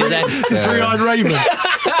rolled back in his head. Raven.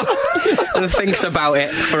 And thinks about it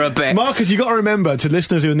for a bit. Marcus, you've got to remember, to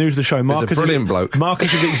listeners who are new to the show, Marcus is a brilliant bloke.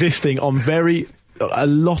 Marcus is existing on a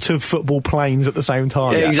lot of football planes at the same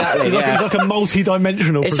time. Yeah, exactly. He's like a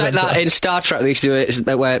multi-dimensional It's presenter. like that in Star Trek they used to do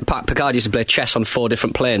it, where Picard used to play chess on 4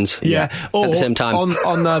 different planes. Yeah. Or at the same time.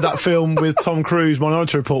 On that film with Tom Cruise,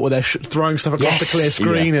 Minority Report, where they're throwing stuff across the clear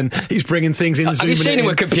screen and he's bringing things in. Have you seen him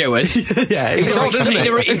with computers? Yeah.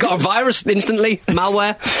 He got a virus instantly,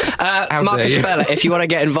 malware. Marcus Speller, if you want to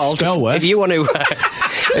get involved, if you want to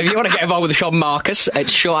get involved with the show, Marcus,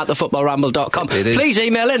 it's show@thefootballramble.com. Please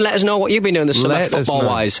email in, let us know what you've been doing this summer,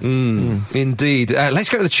 football-wise. Indeed. Let's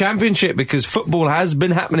go to the Championship, because football has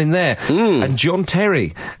been happening there. And John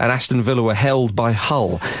Terry and Aston Villa were held by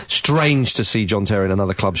Hull. Strange to see John Terry in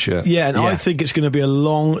another club shirt. Yeah, and I think it's going to be a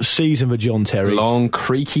long season for John Terry. Long,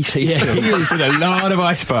 creaky season. Yeah, with a lot of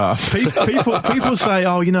ice baths. People say,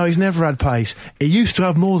 oh, he's never had pace. He used to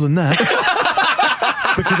have more than that.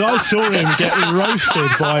 Because I saw him getting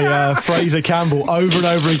roasted by Fraser Campbell over and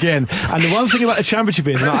over again. And the one thing about the Championship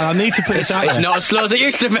is, and I need to put this out it's there, not as slow as it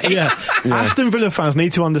used to be. Yeah. Aston Villa fans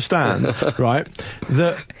need to understand, right,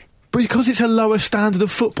 that because it's a lower standard of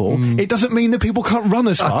football, it doesn't mean that people can't run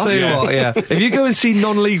as fast. I'll tell you what, if you go and see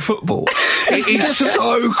non-league football, it is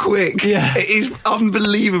so quick. Yeah. It is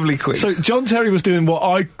unbelievably quick. So John Terry was doing what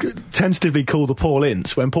I tentatively call the Paul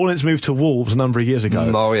Ince. When Paul Ince moved to Wolves a number of years ago,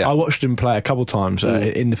 I watched him play a couple of times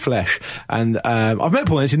in the flesh. And I've met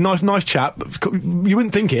Paul Ince, he's a nice chap. You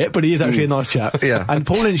wouldn't think it, but he is actually a nice chap. Yeah. And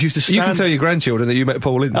Paul Ince used to stand... You can tell your grandchildren that you met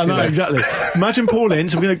Paul Ince. I know, exactly. Imagine Paul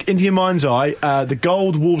Ince, we're going to into your mind's eye, the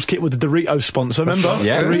gold Wolves kit with the Doritos sponsor, remember?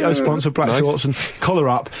 Yeah. Doritos sponsor, black shorts and collar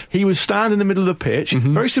up. He was standing in the middle of the pitch,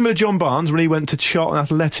 very similar to John Barnes when he went to Charlton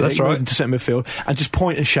Athletic, That's right, into centre midfield, and just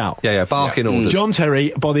point and shout. Yeah, barking orders. John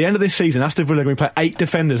Terry, by the end of this season, Aston Villa are going to play 8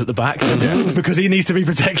 defenders at the back because he needs to be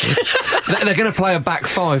protected. They're going to play a back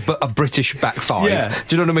 5, but a British back 5. Yeah.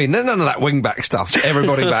 Do you know what I mean? None of that wing back stuff.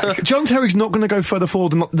 Everybody back. John Terry's not going to go further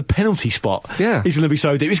forward than the penalty spot. Yeah. He's going to be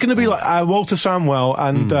so deep. He's going to be like Walter Samuel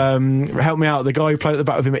and help me out, the guy who played at the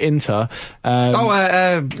back with him at Inter.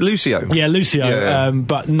 Lucio. Yeah, Lucio, yeah.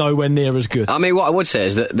 But nowhere near as good. I mean, what I would say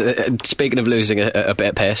is that, speaking of losing a bit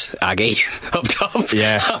of pace, Aggie up top.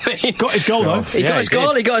 Yeah. I mean, got his goal, though. He got his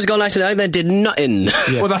goal nice and early, then did nothing.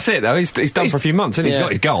 Yeah. Well, that's it, though. He's done for a few months, and he's got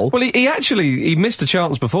his goal. Well, he missed a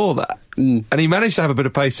chance before that. And he managed to have a bit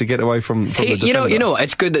of pace to get away from the defender. You know,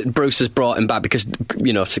 it's good that Bruce has brought him back, because,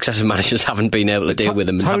 successive managers haven't been able to deal with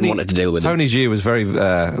him and haven't wanted to deal with him. Tony Gier was very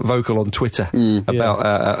vocal on Twitter about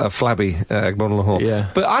a flabby Agbonlahor. Yeah.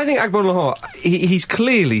 But I think Agbonlahor, he's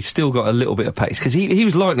clearly still got a little bit of pace, because he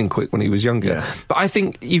was lightning quick when he was younger. Yeah. But I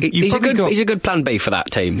think he's a good plan B for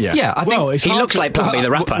that team. Yeah, I think he looks like Plan B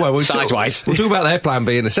the rapper, size-wise. We'll talk about their Plan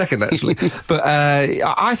B in a second, actually. But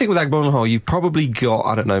I think with Agbonlahor, you've probably got,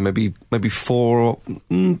 I don't know, maybe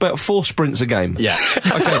about 4 sprints a game. Yeah.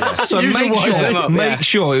 Okay. So make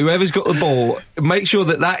sure whoever's got the ball, make sure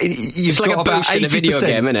that you've got like a about boost 80%. In a video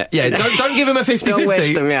game, isn't it? Yeah. Don't give him a 50-50. Don't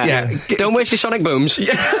waste him. Don't waste your sonic booms.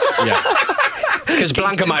 Yeah. Because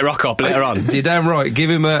Blanca might rock up later on. You're damn right. Give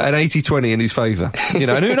him an 80-20 in his favour.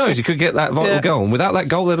 And who knows? He could get that vital goal. And without that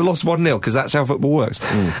goal, they'd have lost 1-0, because that's how football works.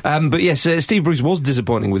 But yes, Steve Bruce was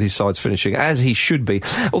disappointing with his side's finishing, as he should be.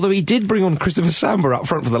 Although he did bring on Christopher Samba up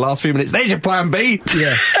front for the last few minutes. There's your Plan B.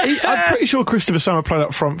 Yeah. I'm pretty sure Christopher Samba played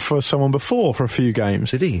up front for someone before for a few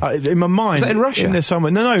games. Did he? In my mind. Was that in Russia? In there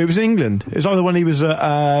somewhere. No, it was in England. It was either when he was at,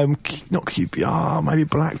 not QPR, maybe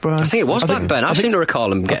Blackburn. I think it was Blackburn. I seem to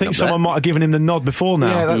recall him getting I think someone might have given him the nod before now.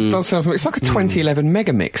 Yeah, that does sound familiar. It's like a 2011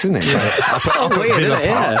 mega mix, isn't it? That's so weird, isn't it?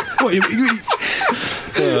 Yeah. What,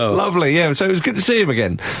 Lovely, yeah. So it was good to see him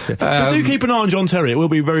again. But do keep an eye on John Terry. It will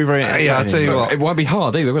be very, very entertaining. Yeah, I'll tell you what. It won't be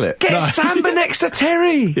hard either, will it? Get Samba next to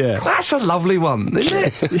Terry. Yeah. That's a lovely one, isn't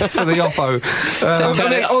it? For the Oppo.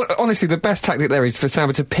 Honestly, the best tactic there is for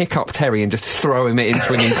Samba to pick up Terry and just throw him in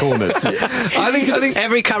swinging corners. I think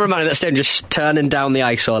every cameraman in that stadium just turning down the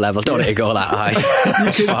ISO level. Don't let it go that high.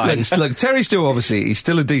 It's fine. Look, Terry's still, obviously, he's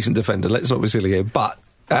still a decent defender. Let's not be silly here. But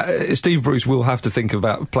Steve Bruce will have to think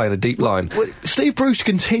about playing a deep line. Well, Steve Bruce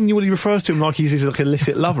continually refers to him like he's his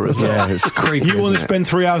illicit lover as well. Yeah, it's creepy. You want to spend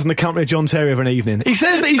 3 hours in the company of John Terry of an evening. He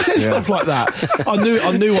says stuff like that. I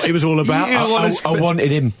knew what he was all about. I wanted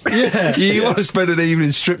him. Yeah. You want to spend an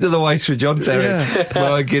evening stripped to the waist with John Terry. Yeah.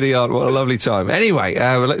 My giddy aunt, what a lovely time. Anyway,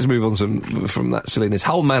 let's move on from that silliness.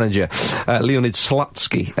 Hull manager Leonid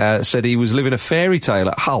Slutsky said he was living a fairy tale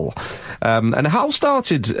at Hull. And Hull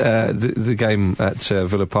started the game at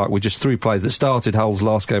Villa Park with just 3 players that started Hull's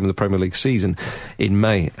last game of the Premier League season in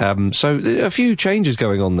May. So a few changes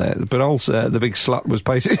going on there, but also the big slut was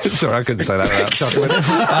pacing. Sorry, I couldn't say that without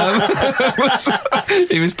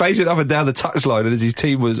he was pacing up and down the touchline, and as his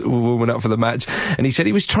team was warming up for the match, and he said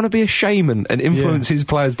he was trying to be a shaman and influence his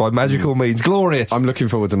players by magical means. Glorious. I'm looking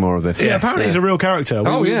forward to more of this. Yeah, apparently he's a real character.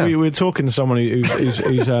 We were talking to someone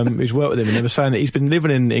who's worked with him, and they were saying that he's been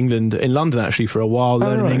living in England, in London actually, for a while,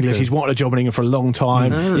 learning English. He's wanted a job in England for a long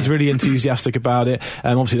time. He's really enthusiastic about it.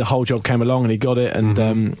 Obviously, the whole job came along and he got it.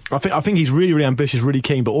 And I think he's really, really ambitious, really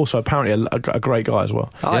keen, but also apparently a great guy as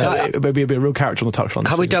well. It'd be a real character on the touchline.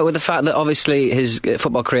 Have we dealt with the fact that obviously his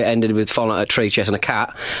football career ended with falling out of a tree chasing a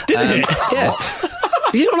cat? Did it? Yeah.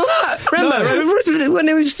 You don't know that? Remember when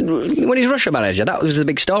he was Russia manager? That was the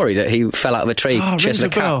big story, that he fell out of a tree chasing a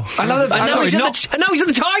cat. I love that. And now he's at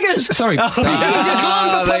the Tigers. Sorry, he's a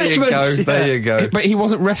clown for punishment. There you go. But he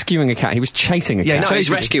wasn't rescuing a cat; he was chasing a cat. No, he's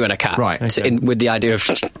rescuing a cat, right? Okay. With the idea of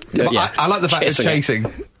I like the fact of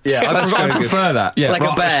chasing. Yeah, I prefer that. Yeah, like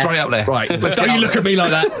a bear. Straight up there. Right. Don't you look at me like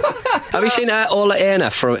that. Have you seen Ola Aina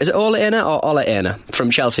from... Is it Ola Aina or Ola Aina? From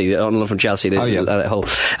Chelsea, on from Chelsea. Hull.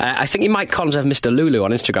 I think you might call himself Mr. Lulu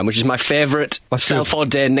on Instagram, which is my favourite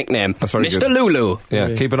self-ordained nickname. That's very Mr. good. Lulu.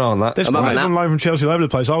 Yeah, keep an eye on that. There's players on loan from Chelsea all over the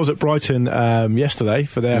place. I was at Brighton yesterday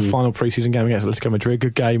for their final pre-season game against Atletico Madrid.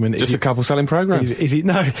 Good game. And just a couple selling programmes. Izzy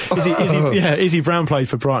Brown played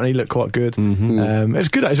for Brighton. He looked quite good. It was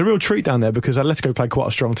good. It was a real treat down there because Atletico played quite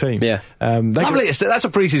a strong team. Yeah. Lovely. That's a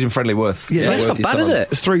pre-season friendly worth. Yeah, that's not bad, is it?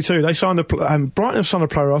 It's 3-2. They signed Brighton have signed a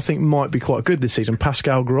player I think might be quite good this season,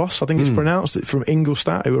 Pascal Gross, I think it's pronounced, from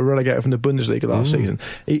Ingolstadt, who were relegated from the Bundesliga last season.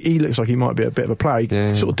 He looks like he might be a bit of a player. He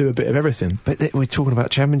can sort of do a bit of everything. But we're talking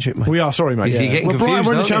about Championship, mate. We are, sorry, mate. You're getting confused, Brighton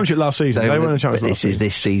were in the Championship last season. They were in the Championship last season. This is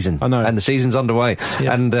this season. I know. And the season's underway.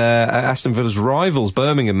 Yeah. And Aston Villa's rivals,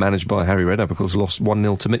 Birmingham, managed by Harry Redknapp, of course, lost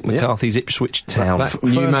 1-0 to Mick McCarthy's Ipswich Town. That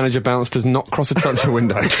new manager bounce does not cross a transfer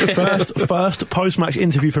window. First post-match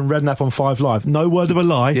interview from Redknapp on 5 Live. No word of a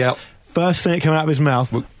lie. Yep. First thing that came out of his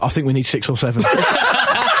mouth, I think we need 6 or 7.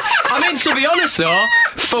 I mean, to be honest, though,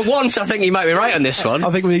 for once, I think you might be right on this one. I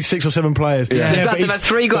think we need 6 or 7 players. Yeah, they've had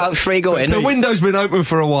 3 go out, 3 go in. The window's been open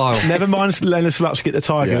for a while. Never mind Leonard Slutsky at the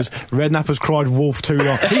Tigers. Redknapp has cried wolf too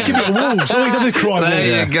long. He should be at Wolves. All he does is cry wolf.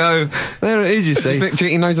 There you go. There it is, you see. Do you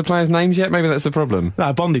think he knows the players' names yet? Maybe that's the problem.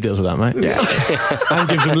 No, Bondi deals with that, mate. Yeah. And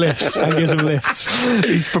gives them lifts.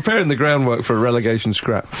 He's preparing the groundwork for a relegation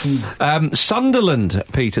scrap. Sunderland,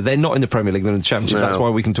 Peter, they're not in the Premier League, they're in the Championship. No. That's why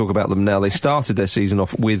we can talk about them now. They started their season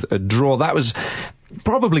off with a draw. That was...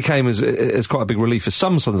 probably came as quite a big relief for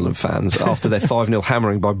some Sunderland fans after their 5-0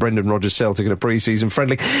 hammering by Brendan Rodgers Celtic in a pre-season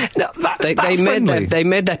friendly. Now, they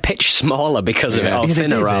made their pitch smaller because of it, or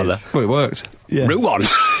thinner rather. Well, it worked. Yeah. Route 1.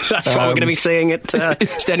 That's what we're going to be seeing at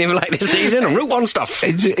Stadium like this season. Route 1 stuff.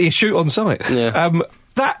 It's a shoot on sight. Yeah.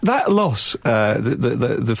 That loss,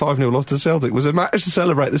 the 5-0 loss to Celtic, was a match to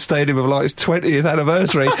celebrate the Stadium of Light's 20th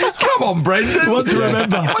anniversary. Come on, Brendan! What to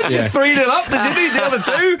remember? Once you're 3-0 up, did you need the other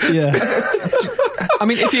 2? Yeah. I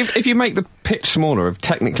mean, if you make the pitch smaller,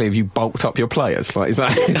 technically, if you bulked up your players, like, is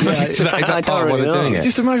that part of what they're doing?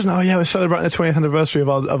 Just imagine, we're celebrating the 20th anniversary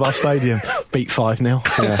of our stadium. Beat 5-0.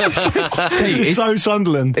 Yeah. It's so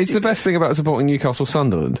Sunderland. It's the best thing about supporting Newcastle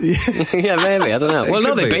Sunderland. Yeah, maybe, I don't know. Well,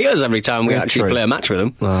 no, they beat us every time we actually play a match with them.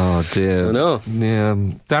 Oh dear. I know. Yeah.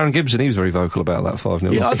 Darren Gibson, he was very vocal about that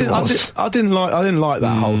 5-0. Yeah, I didn't like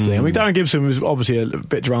that whole thing. I mean, Darren Gibson was obviously a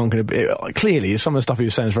bit drunk and clearly some of the stuff he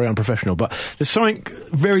was saying is very unprofessional. But there's something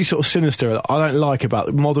something very sort of sinister that I don't like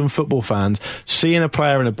about modern football fans seeing a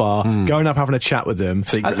player in a bar, going up having a chat with them,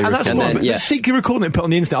 secretly and that's fine. But secretly recording it and put it on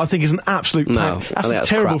the internet, I think is an absolute that's a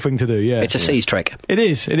terrible thing to do. Yeah, it's a C's trick. It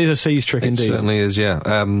is a C's trick indeed. It certainly is.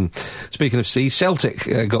 Yeah. Speaking of C's, Celtic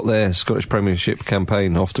got their Scottish Premiership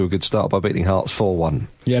campaign off to a good start by beating Hearts 4-1.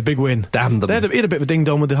 Yeah, big win. Damn them. He had a bit of a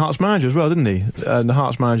ding-dong with the Hearts manager as well, didn't he? The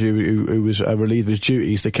Hearts manager who was relieved of his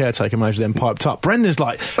duties, the caretaker manager then piped up. Brendan's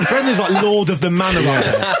like Lord of the Manor right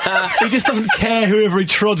there. He just doesn't care whoever he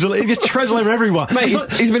trods. He just treads all over everyone. Mate,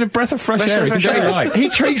 he's been a breath of fresh air. He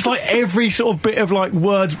treats like every sort of bit of like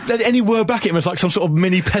words, any word back at him as like some sort of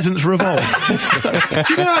mini peasants' revolt. Do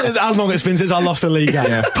you know how long it's been since I lost a league game?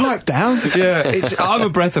 Yeah. Pipe down. Yeah, I'm a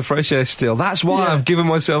breath of fresh air still. That's why I've given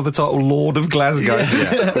myself the title Lord of Glasgow.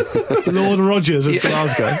 Lord Rogers of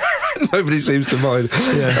Glasgow. Nobody seems to mind.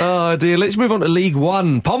 Yeah. Oh dear, let's move on to League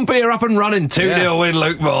One. Pompey are up and running, 2-0 win,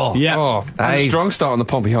 Luke Moore. Yeah. Oh, a strong start on the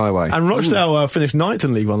Pompey Highway. And Rochdale finished 9th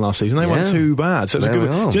in League One last season. They weren't too bad. So it's a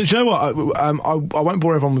good. Do you know what? I won't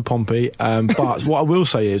bore everyone with Pompey, but what I will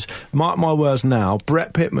say is, mark my words now,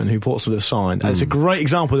 Brett Pittman, who Portsmouth have signed, and it's a great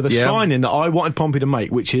example of a signing that I wanted Pompey to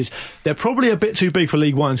make, which is they're probably a bit too big for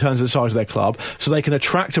League One in terms of the size of their club, so they can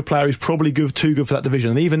attract a player who's probably too good for that division.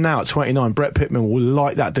 And even now at 29, Brett Pittman will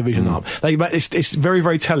light that division up. It's very,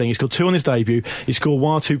 very telling. He scored 2 on his debut. He scored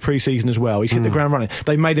 1 or 2 pre-season as well. He's hit the ground running.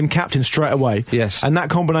 They made him captain straight away. Yes. And that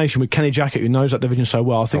combination with Kenny Jackett, who knows that division so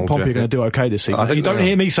well, I think Pompey are going to do okay this season. You don't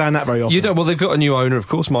hear me saying that very often. You don't. Well, they've got a new owner, of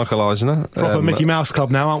course, Michael Eisner. Proper Mickey Mouse club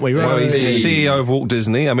now, aren't we? Well, he's the CEO of Walt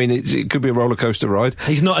Disney. I mean, it could be a roller coaster ride.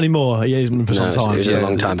 He's not anymore. He hasn't been for some time. It was a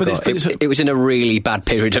long time ago. It was in a really bad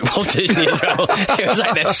period at Walt Disney as well. It was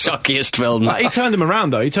like their suckiest film. He turned them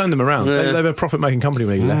around, though. Yeah. They were a profit-making company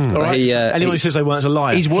when he left. All right? Anyone who says they weren't a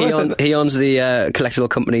liar. He owns the collectible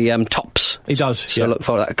company Tops. He does. So look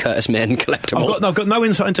for that Curtis Main collectible. I've got no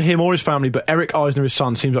insight into him or his family, but Eric Eisner, his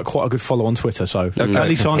son, seems like quite a good follow on Twitter. So at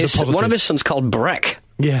least signs are positive. One of his sons called Breck.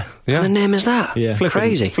 Yeah. What a name is that? Yeah.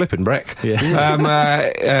 Crazy. Flipping Breck. Yeah.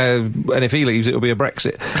 And if he leaves, it'll be a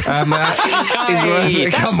Brexit. Come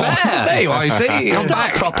on. There you are, you see.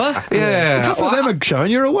 Start proper. Yeah. A couple of them are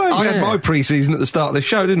showing you're away. I had my pre-season at the start of the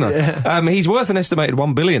show, didn't I? Yeah. He's worth an estimated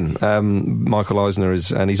 $1 billion, Michael Eisner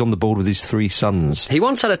is, and he's on the board with his 3 sons. He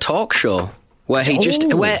once had a talk show where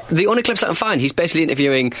where the only clips I can find, he's basically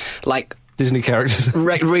interviewing, like, Disney characters.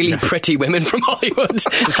 Really pretty women from Hollywood.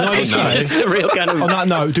 He's just a real kind of... On that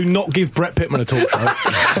note, do not give Brett Pittman a talk show.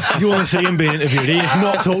 You want to see him being interviewed. He is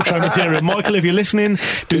not talk show material. Michael, if you're listening,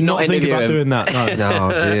 do not think about doing that. No.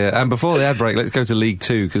 Oh, dear. And before the ad break, let's go to League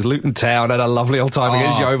 2, because Luton Town had a lovely old time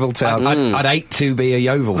against Yeovil Town. I'd hate to be a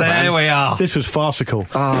Yeovil fan. There we are. This was farcical.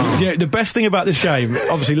 Yeah, the best thing about this game,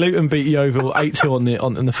 obviously Luton beat Yeovil 8-2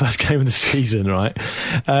 on the first game of the season, right?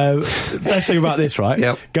 Best thing about this, right?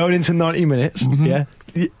 Yep. Going into 90 minutes, like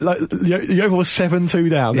Yeovil was 7-2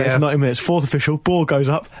 down. That's 90 minutes. Fourth official, ball goes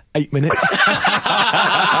up. 8 minutes.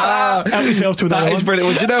 Help yourself to another one. That is brilliant.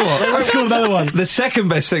 Well, do you know what? Let's go another one. The second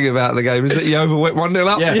best thing about the game is that Yeovil went 1-0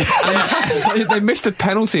 up. Yeah. They missed a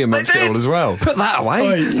penalty amongst it all as well. Put that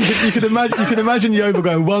away. You can imagine Yeovil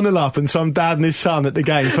going 1-0 up and some dad and his son at the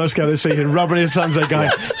game, first game of the season, rubbing his son's head going,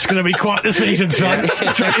 it's going to be quite the season, son.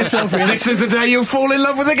 Strap yourself in. This is the day you'll fall in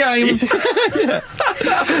love with the game.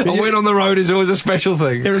 A win on the road is always a special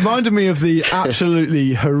thing. It reminded me of the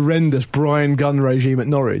absolutely horrendous Brian Gunn regime at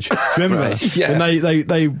Norwich. Do you remember that? Yeah. And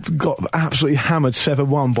they got absolutely hammered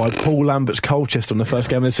 7-1 by Paul Lambert's Colchester on the first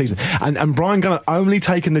game of the season. And Brian Gunn had only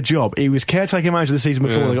taken the job. He was caretaker manager of the season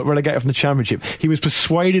before they got relegated from the Championship. He was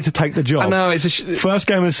persuaded to take the job. I know, first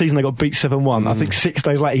game of the season they got beat 7-1. I think 6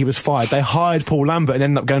 days later he was fired. They hired Paul Lambert and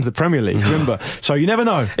ended up going to the Premier League. Do you remember? So you never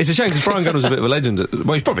know. It's a shame because Brian Gunn was a bit of a legend.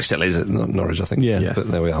 Well, he probably still is at Norwich, I think. Yeah. But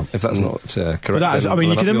there we are. If that's not correct. But that is, I mean,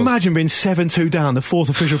 you can imagine being 7-2 down. The fourth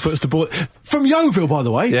official puts the ball from Yeovil, by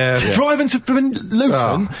the way. Yeah. Driving to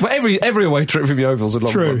Luton. Well, every away trip from Yeovil's a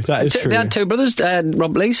long True, one. that is true. They had 2 brothers,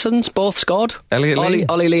 Rob Lee's sons, both scored. Elliot Lee.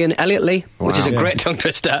 Ollie Lee and Elliot Lee, which is a great tongue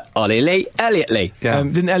twister. Ollie Lee, Elliot Lee. Yeah.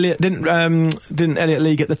 Didn't Elliot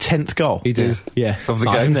Lee get the 10th goal? He did. Yeah. Of the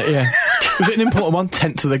nice, game. Isn't it? Yeah. Was it an important one?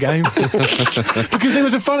 10th of the game. Because there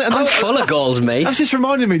was a funny... I'm full of goals, mate. That's just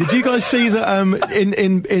reminded me. Did you guys see that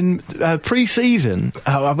in pre-season?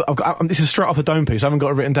 This is straight off the dome piece. I haven't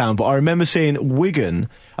got it written down, but I remember seeing Wigan.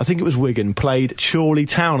 I think it was Wigan, played Chorley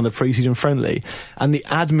Town in the pre-season friendly, and the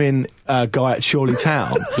admin guy at Chorley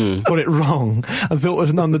Town got it wrong and thought it was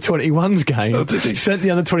an under-21s game. Oh, did he? Sent the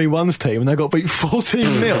under-21s team, and they got beat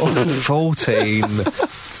 14-0. 14.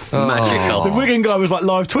 Magical. The Wigan guy was like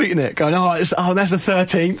live tweeting it, going, that's the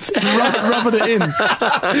 13th. Rubbing it in.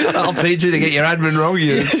 I'll teach you to get your admin wrong,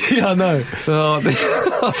 you. Yeah, I know.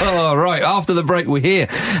 Right, after the break we hear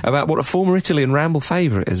about what a former Italy and Ramble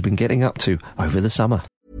favourite has been getting up to over the summer.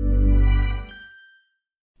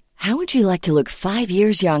 How would you like to look 5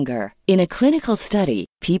 years younger? In a clinical study,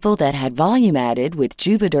 people that had volume added with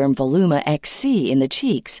Juvederm Voluma XC in the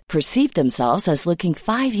cheeks perceived themselves as looking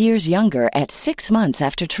 5 years younger at 6 months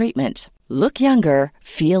after treatment. Look younger,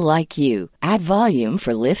 feel like you. Add volume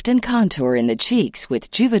for lift and contour in the cheeks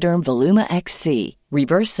with Juvederm Voluma XC.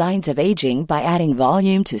 Reverse signs of aging by adding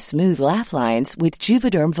volume to smooth laugh lines with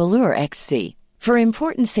Juvederm Volure XC. For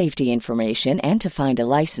important safety information and to find a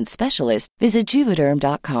licensed specialist, visit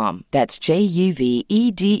Juvederm.com. That's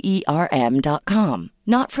JUVEDERM.com.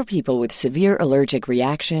 Not for people with severe allergic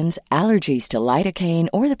reactions, allergies to lidocaine,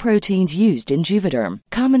 or the proteins used in Juvederm.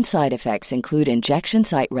 Common side effects include injection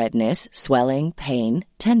site redness, swelling, pain,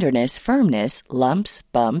 tenderness, firmness, lumps,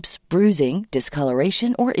 bumps, bruising,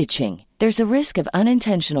 discoloration, or itching. There's a risk of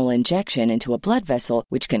unintentional injection into a blood vessel,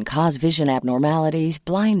 which can cause vision abnormalities,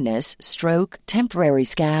 blindness, stroke, temporary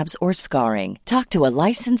scabs, or scarring. Talk to a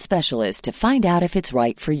licensed specialist to find out if it's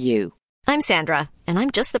right for you. I'm Sandra, and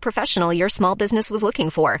I'm just the professional your small business was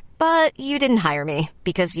looking for. But you didn't hire me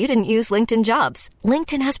because you didn't use LinkedIn Jobs.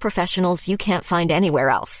 LinkedIn has professionals you can't find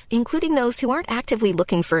anywhere else, including those who aren't actively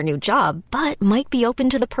looking for a new job, but might be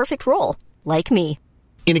open to the perfect role, like me.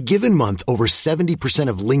 In a given month, over 70%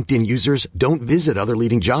 of LinkedIn users don't visit other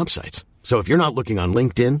leading job sites. So if you're not looking on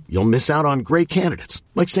LinkedIn, you'll miss out on great candidates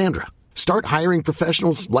like Sandra. Start hiring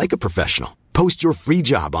professionals like a professional. Post your free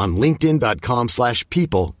job on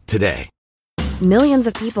linkedin.com/people today. Millions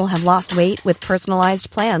of people have lost weight with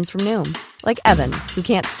personalized plans from Noom. Like Evan, who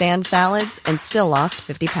can't stand salads and still lost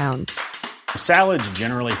 50 pounds. Salads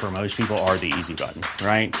generally for most people are the easy button,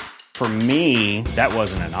 right? For me, that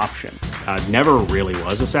wasn't an option. I never really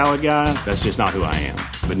was a salad guy. That's just not who I am.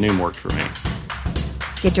 But Noom worked for me.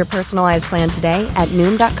 Get your personalized plan today at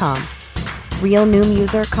Noom.com. Real Noom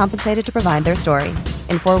user compensated to provide their story.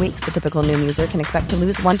 In 4 weeks, the typical Noom user can expect to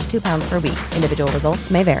lose 1 to 2 pounds per week. Individual results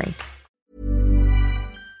may vary.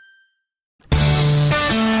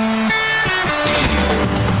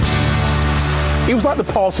 It was like the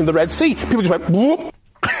parting of the Red Sea. People just went, whoop.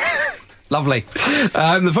 Lovely.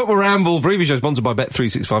 The Football Ramble preview show, sponsored by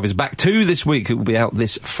Bet365, is back too this week. It will be out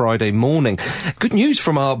this Friday morning. Good news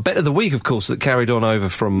from our Bet of the Week, of course, that carried on over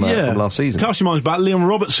from last season. Cast your minds back. Liam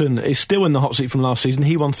Robertson is still in the hot seat from last season.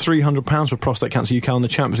 He won £300 for Prostate Cancer UK on the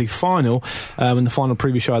Champions League final. In the final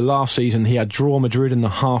preview show last season, he had draw Madrid in the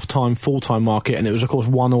half-time, full-time market, and it was, of course,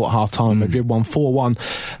 1-0 at half-time. Madrid won 4-1.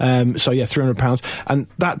 £300. And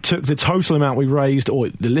that took the total amount we raised, or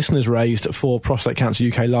the listeners raised, for Prostate Cancer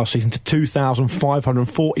UK last season to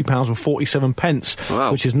 £2,540.47,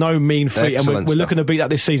 wow, which is no mean feat. Excellent and we're looking to beat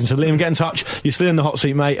that this season. So, Liam, get in touch. You're still in the hot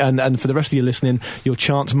seat, mate, and for the rest of you listening, your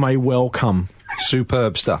chance may well come.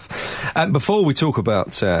 Superb stuff. Before we talk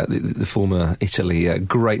about the former Italy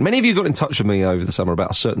great, many of you got in touch with me over the summer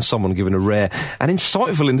about a certain someone giving a rare and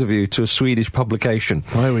insightful interview to a Swedish publication.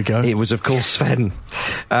 Oh, there we go. It was, of course, Sven.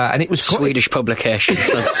 And it was Swedish publications.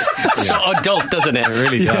 That's so adult, doesn't it? It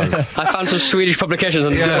really does. I found some Swedish publications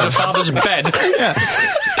on the father's bed.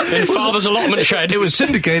 In father's allotment shed. It was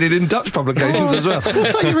syndicated in Dutch publications as well.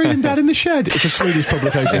 What's that you're reading, Dad, in the shed? It's a Swedish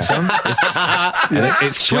publication, son.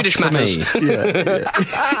 It's Swedish Matters.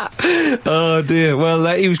 Oh dear. Well,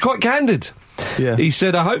 he was quite candid. Yeah. He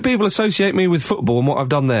said, I hope people associate me with football and what I've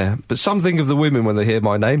done there, but some think of the women when they hear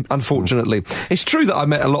my name, unfortunately. It's true that I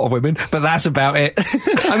met a lot of women, but that's about it.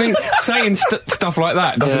 I mean, saying stuff like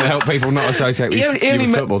that doesn't help people not associate with you with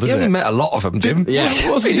football, does it? He only met a lot of them, Jim. Yeah.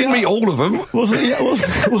 He didn't meet all of them.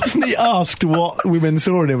 Wasn't he asked what women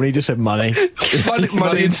saw in him, and he just said money.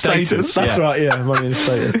 money and status. That's right, yeah, money and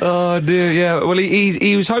status. Oh dear, yeah. Well,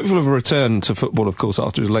 he was hopeful of a return to football, of course,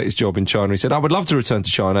 after his latest job in China. He said, I would love to return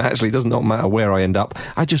to China. Actually, it does not matter where I end up.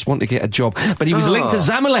 I just want to get a job. But he was linked to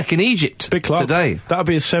Zamalek in Egypt. Big club. Today. That would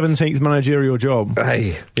be his 17th managerial job.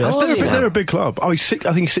 Hey. Yeah, they're a big club. Oh, I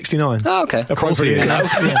think he's 69. Oh, okay. Of course he is.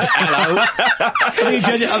 Hello.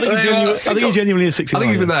 I think he genuinely is 69. I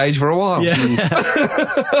think he's been that age for a while. Yeah.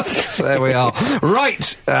 There we are.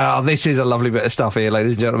 Right. This is a lovely bit of stuff here,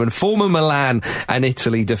 ladies and gentlemen. Former Milan and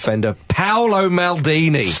Italy defender Paolo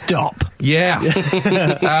Maldini. Stop. Yeah.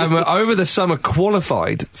 Over the summer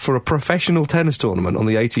qualified for a professional professional tennis tournament on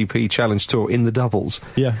the ATP Challenge Tour in the doubles.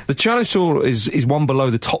 Yeah. The Challenge Tour is one below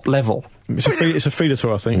the top level. It's a feeder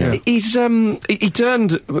tour, I think. Yeah. He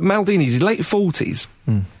turned Maldini's late 40s.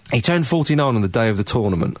 He turned 49 on the day of the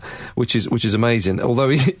tournament, which is amazing. Although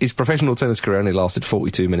his professional tennis career only lasted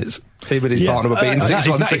 42 minutes. Him and his partner were beating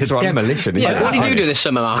 6-1, 6-1. Demolition. Yeah, what did you do this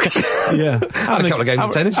summer, Marcus? Yeah, I had a couple of games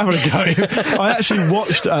of tennis. Having a go. I actually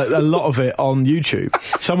watched a lot of it on YouTube.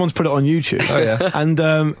 Someone's put it on YouTube. Oh yeah, and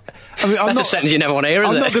that's a sentence you never want to hear,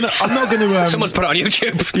 is it? I'm not going to. Someone's put it on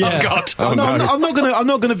YouTube. Yeah. Oh God. I'm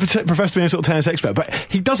not going to profess to be a sort of tennis expert, but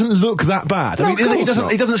he doesn't look that bad. I mean,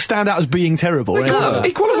 he doesn't stand out as being terrible.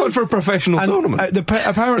 He qualified for a professional tournament.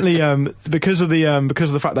 Apparently, because of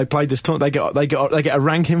the fact they played this tournament, they get a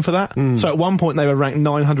ranking for that. So at one point they were ranked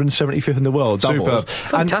 975th in the world. Doubles.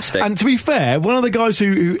 Fantastic. And to be fair, one of the guys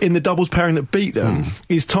who in the doubles pairing that beat them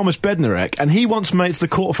is Thomas Bednarek, and he once made it to the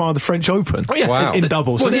quarterfinal of the French Open. Oh, yeah. Wow. In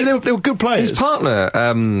doubles. Well, so they were good players. His partner,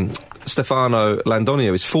 Stefano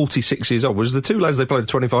Landonio, is 46 years old, whereas the two lads they played at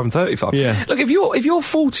 25 and 35. Yeah. Look, if you're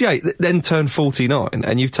 48, then turn 49,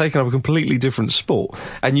 and you've taken up a completely different sport,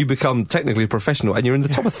 and you become technically a professional, and you're in the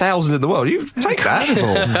top 1,000 in the world, you take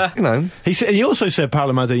that. You know. He also said,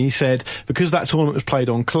 Paolo Maldini, he said, because that tournament was played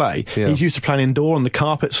on clay, he's used to playing indoor on the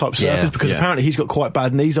carpet type surface, because apparently he's got quite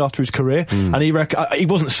bad knees after his career, and he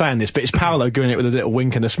wasn't saying this, but it's Paolo doing it with a little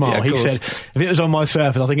wink and a smile. He said, if it was on my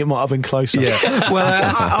surface, I think it might have been closer. Yeah.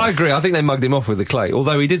 Well, I agree. I think they mugged him off with the clay.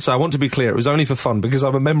 Although he did say, I want to be clear, it was only for fun because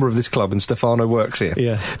I'm a member of this club and Stefano works here.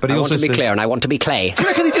 Yeah. But he also want to be clear and I want to be clay. Do you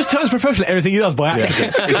reckon he just turns professional at everything he does by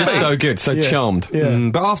accident? He's just so good, so charmed. Yeah.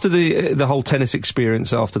 But after the whole tennis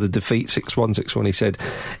experience, after the defeat 6-1, 6-1, he said,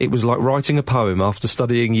 it was like writing a poem after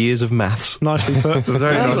studying years of maths. Nicely put.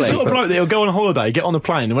 Very nicely. The sort of bloke that he'll go on holiday, get on the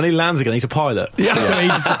plane, and when he lands again, he's a pilot. Yeah.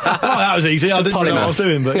 That was easy. I didn't know what I was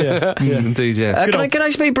doing, but yeah. Indeed, yeah. Can I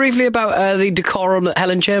speak briefly about the decorum that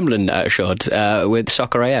Helen Chamberlain showed with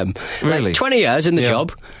Soccer AM? Really? Like 20 years in the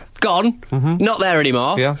job. Gone. Not there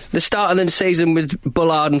anymore. Yeah. The start of the season with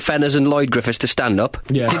Bullard and Fenners and Lloyd Griffiths to stand up.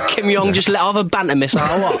 Yeah. Did Kim Jong just let off a banter missile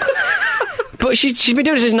or what? But she's been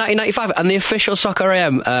doing this since 1995, and the official Soccer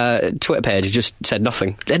AM Twitter page just said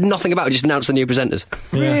nothing. They had nothing about it, just announced the new presenters.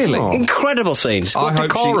 Really? Oh. Incredible scenes. What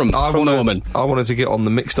decorum from the woman. I wanted to get on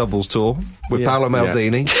the mixed doubles tour with Paolo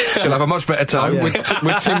Maldini. She'll have a much better time with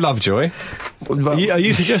Tim Lovejoy. Are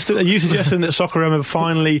you suggesting that Soccer AM have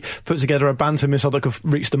finally put together a banter missile that could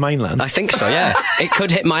reach the mainland? I think so, yeah. It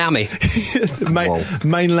could hit Miami.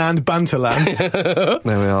 Mainland banterland.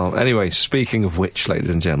 There we are. Anyway, speaking of which,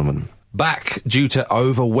 ladies and gentlemen, back due to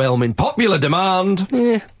overwhelming popular demand.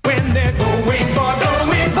 When they're going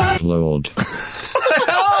for Lord.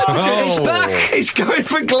 It's back! It's going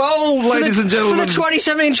for gold, ladies and gentlemen. For the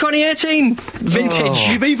 2017-2018 vintage.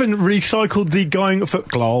 You've even recycled the Going for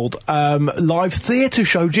Gold live theatre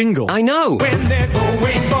show jingle. I know. When they're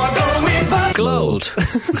going for gold.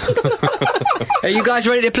 Are you guys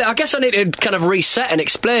ready to play? I guess I need to kind of reset and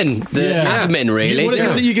explain the admin, really. Why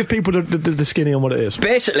don't you give people the skinny on what it is?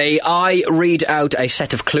 Basically, I read out a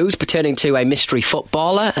set of clues pertaining to a mystery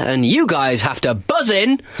footballer, and you guys have to buzz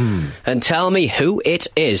in and tell me who it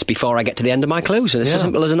is before I get to the end of my clues. And it's as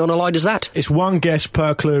simple as and unalloyed as that. It's one guess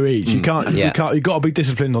per clue each. You can't. You've got to be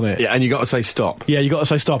disciplined on it. Yeah, and you got to say stop. Yeah, you got to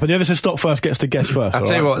say stop. And whoever says stop first gets to guess first. I'll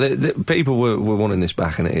tell you what, the people were wanting this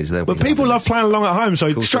back, and it is. But people love playing along at home,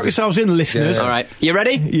 so strap yourselves in, listeners. All right, you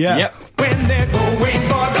ready? Yeah. Yep. When they're going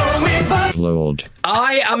for Lord.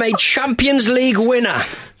 I am a Champions League winner.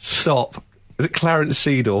 Stop. Is it Clarence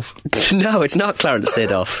Seedorf? No, it's not Clarence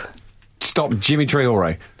Seedorf. Stop, Jimmy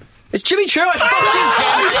Traore. It's Jimmy Traore. Fuck you,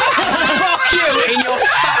 Jim. Fuck you in your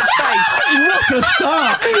fat face. What a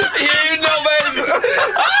start. You know, man.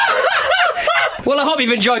 Well, I hope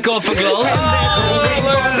you've enjoyed Gold for Gold.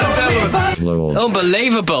 Lord.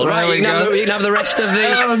 Unbelievable. Right, you can have the rest of the...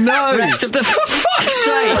 Rest of the... For fuck's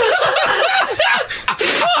sake.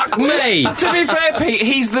 Fuck me. To be fair, Pete,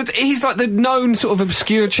 he's like the known sort of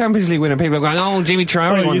obscure Champions League winner. People are going, oh, Jimmy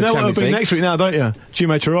Traore won you the know Champions what it'll be League. next week now, don't you?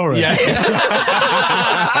 Jimmy Traore. Yeah.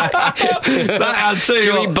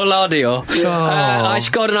 Jimmy Balladio. I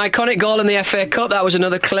scored an iconic goal in the FA Cup. That was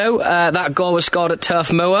another clue. That goal was scored at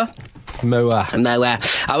Turf Moor.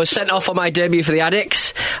 I was sent off on my debut for the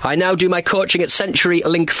Addicts. I now do my coaching at Century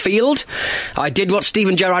Link Field. I did what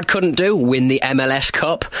Steven Gerrard couldn't do, win the MLS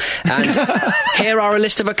Cup. And here are a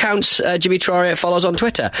list of accounts Jimmy Traore follows on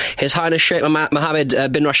Twitter. His Highness Sheikh Mohammed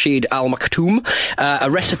bin Rashid Al Maktoum,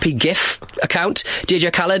 a recipe GIF account,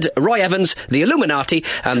 DJ Khaled, Roy Evans, the Illuminati,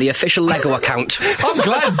 and the official Lego account. I'm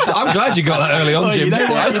glad you got that early on, Jim.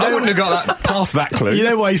 I wouldn't have got that past that clue. You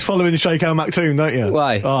know why he's following Sheikh Al Maktoum, don't you?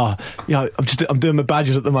 Why? I'm doing my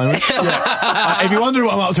badges at the moment. If you're wondering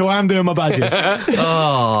what I'm up to, I am doing my badges.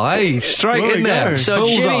 Oh, hey, straight in there. So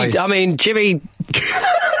Jimmy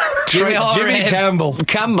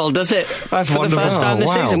Campbell does it for the first time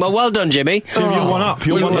this season. Well done, Jimmy. So you're one up.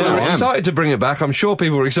 We were excited to bring it back. I'm sure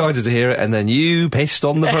people were excited to hear it, and then you pissed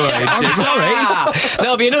on the parade. I'm sorry.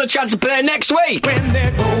 There'll be another chance to play it next week. When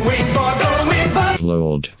they're going for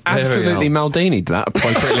Lord. Absolutely Maldini'd that,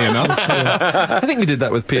 appropriately enough. I think we did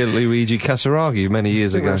that with Pierluigi Casaraghi many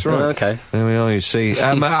years ago. That's right. Okay. There we are, you see.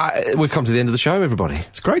 We've come to the end of the show, everybody.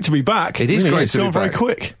 It's great to be back. It is great to be back. Very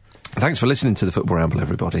quick. Thanks for listening to the Football Ramble,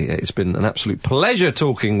 everybody. It's been an absolute pleasure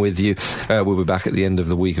talking with you. We'll be back at the end of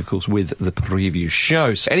the week, of course, with the preview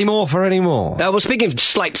shows. Any more? Well, speaking of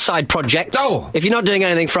slight side projects, if you're not doing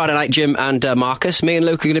anything Friday night, Jim and Marcus, me and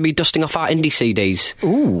Luke are going to be dusting off our indie CDs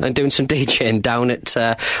and doing some DJing down at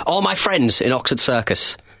All My Friends in Oxford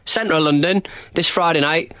Circus, centre of London, this Friday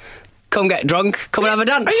night. Come get drunk, come and have a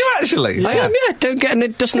dance. Are you actually? I am, yeah. Don't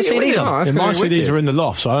get dusting the CDs off. My CDs are in the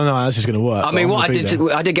loft, so I don't know how this is going to work. I mean, I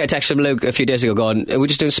did get a text from Luke a few days ago going, we're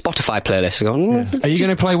just doing Spotify playlists. Are you going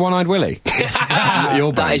to play One-Eyed Willie?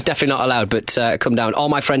 That is definitely not allowed, but come down,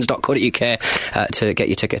 allmyfriends.co.uk to get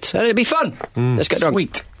your tickets. And it'll be fun. Let's get drunk.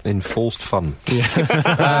 Sweet. Enforced fun.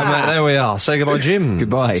 There we are. Say goodbye, Jim.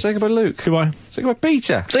 Goodbye. Say goodbye, Luke. Goodbye. Say goodbye,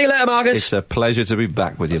 Peter. See you later, Marcus. It's a pleasure to be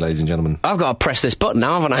back with you, ladies and gentlemen. I've got to press this button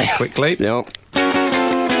now, haven't I? Quickly. Yep.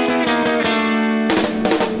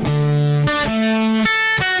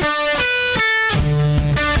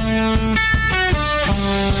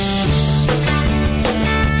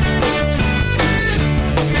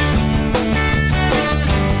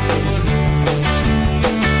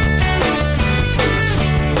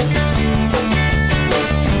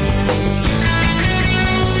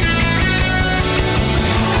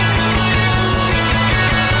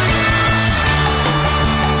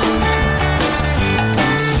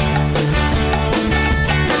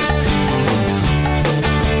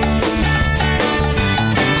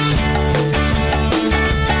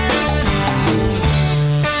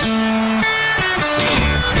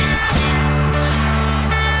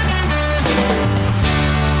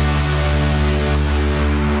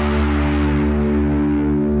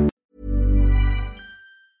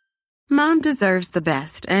 Mom deserves the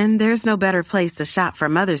best, and there's no better place to shop for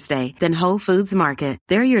Mother's Day than Whole Foods Market.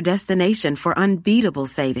 They're your destination for unbeatable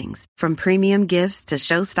savings, from premium gifts to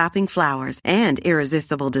show-stopping flowers and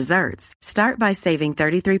irresistible desserts. Start by saving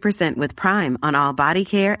 33% with Prime on all body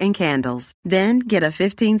care and candles. Then get a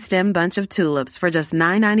 15-stem bunch of tulips for just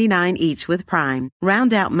 $9.99 each with Prime.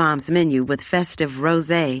 Round out Mom's menu with festive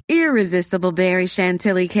rosé, irresistible berry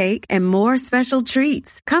chantilly cake, and more special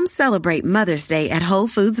treats. Come celebrate Mother's Day at Whole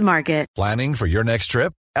Foods Market. Planning for your next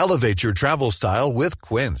trip? Elevate your travel style with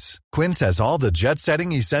Quince. Quince has all the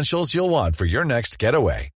jet-setting essentials you'll want for your next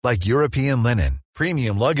getaway, like European linen,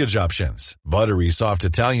 premium luggage options, buttery soft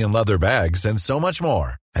Italian leather bags, and so much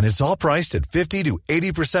more. And it's all priced at 50 to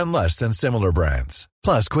 80% less than similar brands.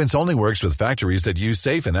 Plus, Quince only works with factories that use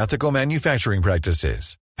safe and ethical manufacturing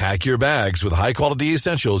practices. Pack your bags with high-quality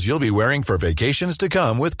essentials you'll be wearing for vacations to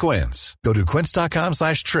come with Quince. Go to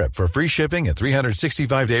quince.com/trip for free shipping and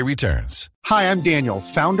 365-day returns. Hi, I'm Daniel,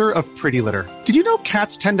 founder of Pretty Litter. Did you know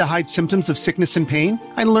cats tend to hide symptoms of sickness and pain?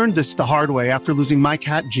 I learned this the hard way after losing my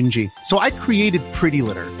cat, Gingy. So I created Pretty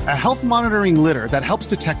Litter, a health monitoring litter that helps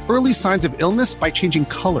detect early signs of illness by changing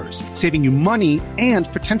colors, saving you money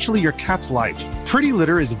and potentially your cat's life. Pretty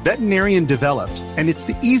Litter is veterinarian developed, and it's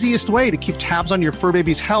the easiest way to keep tabs on your fur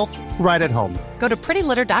baby's health right at home. Go to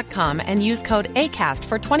prettylitter.com and use code ACAST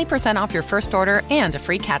for 20% off your first order and a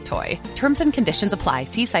free cat toy. Terms and conditions apply.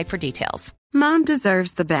 See site for details. Mom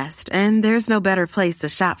deserves the best, and there's no better place to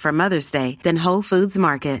shop for Mother's Day than Whole Foods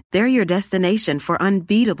Market. They're your destination for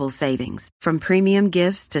unbeatable savings, from premium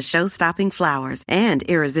gifts to show-stopping flowers and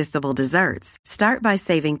irresistible desserts. Start by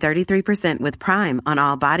saving 33% with Prime on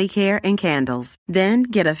all body care and candles. Then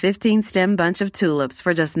get a 15-stem bunch of tulips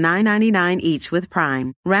for just $9.99 each with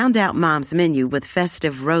Prime. Round out Mom's menu with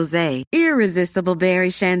festive rosé, irresistible berry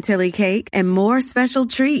chantilly cake, and more special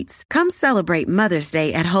treats. Come celebrate Mother's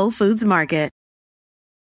Day at Whole Foods Market.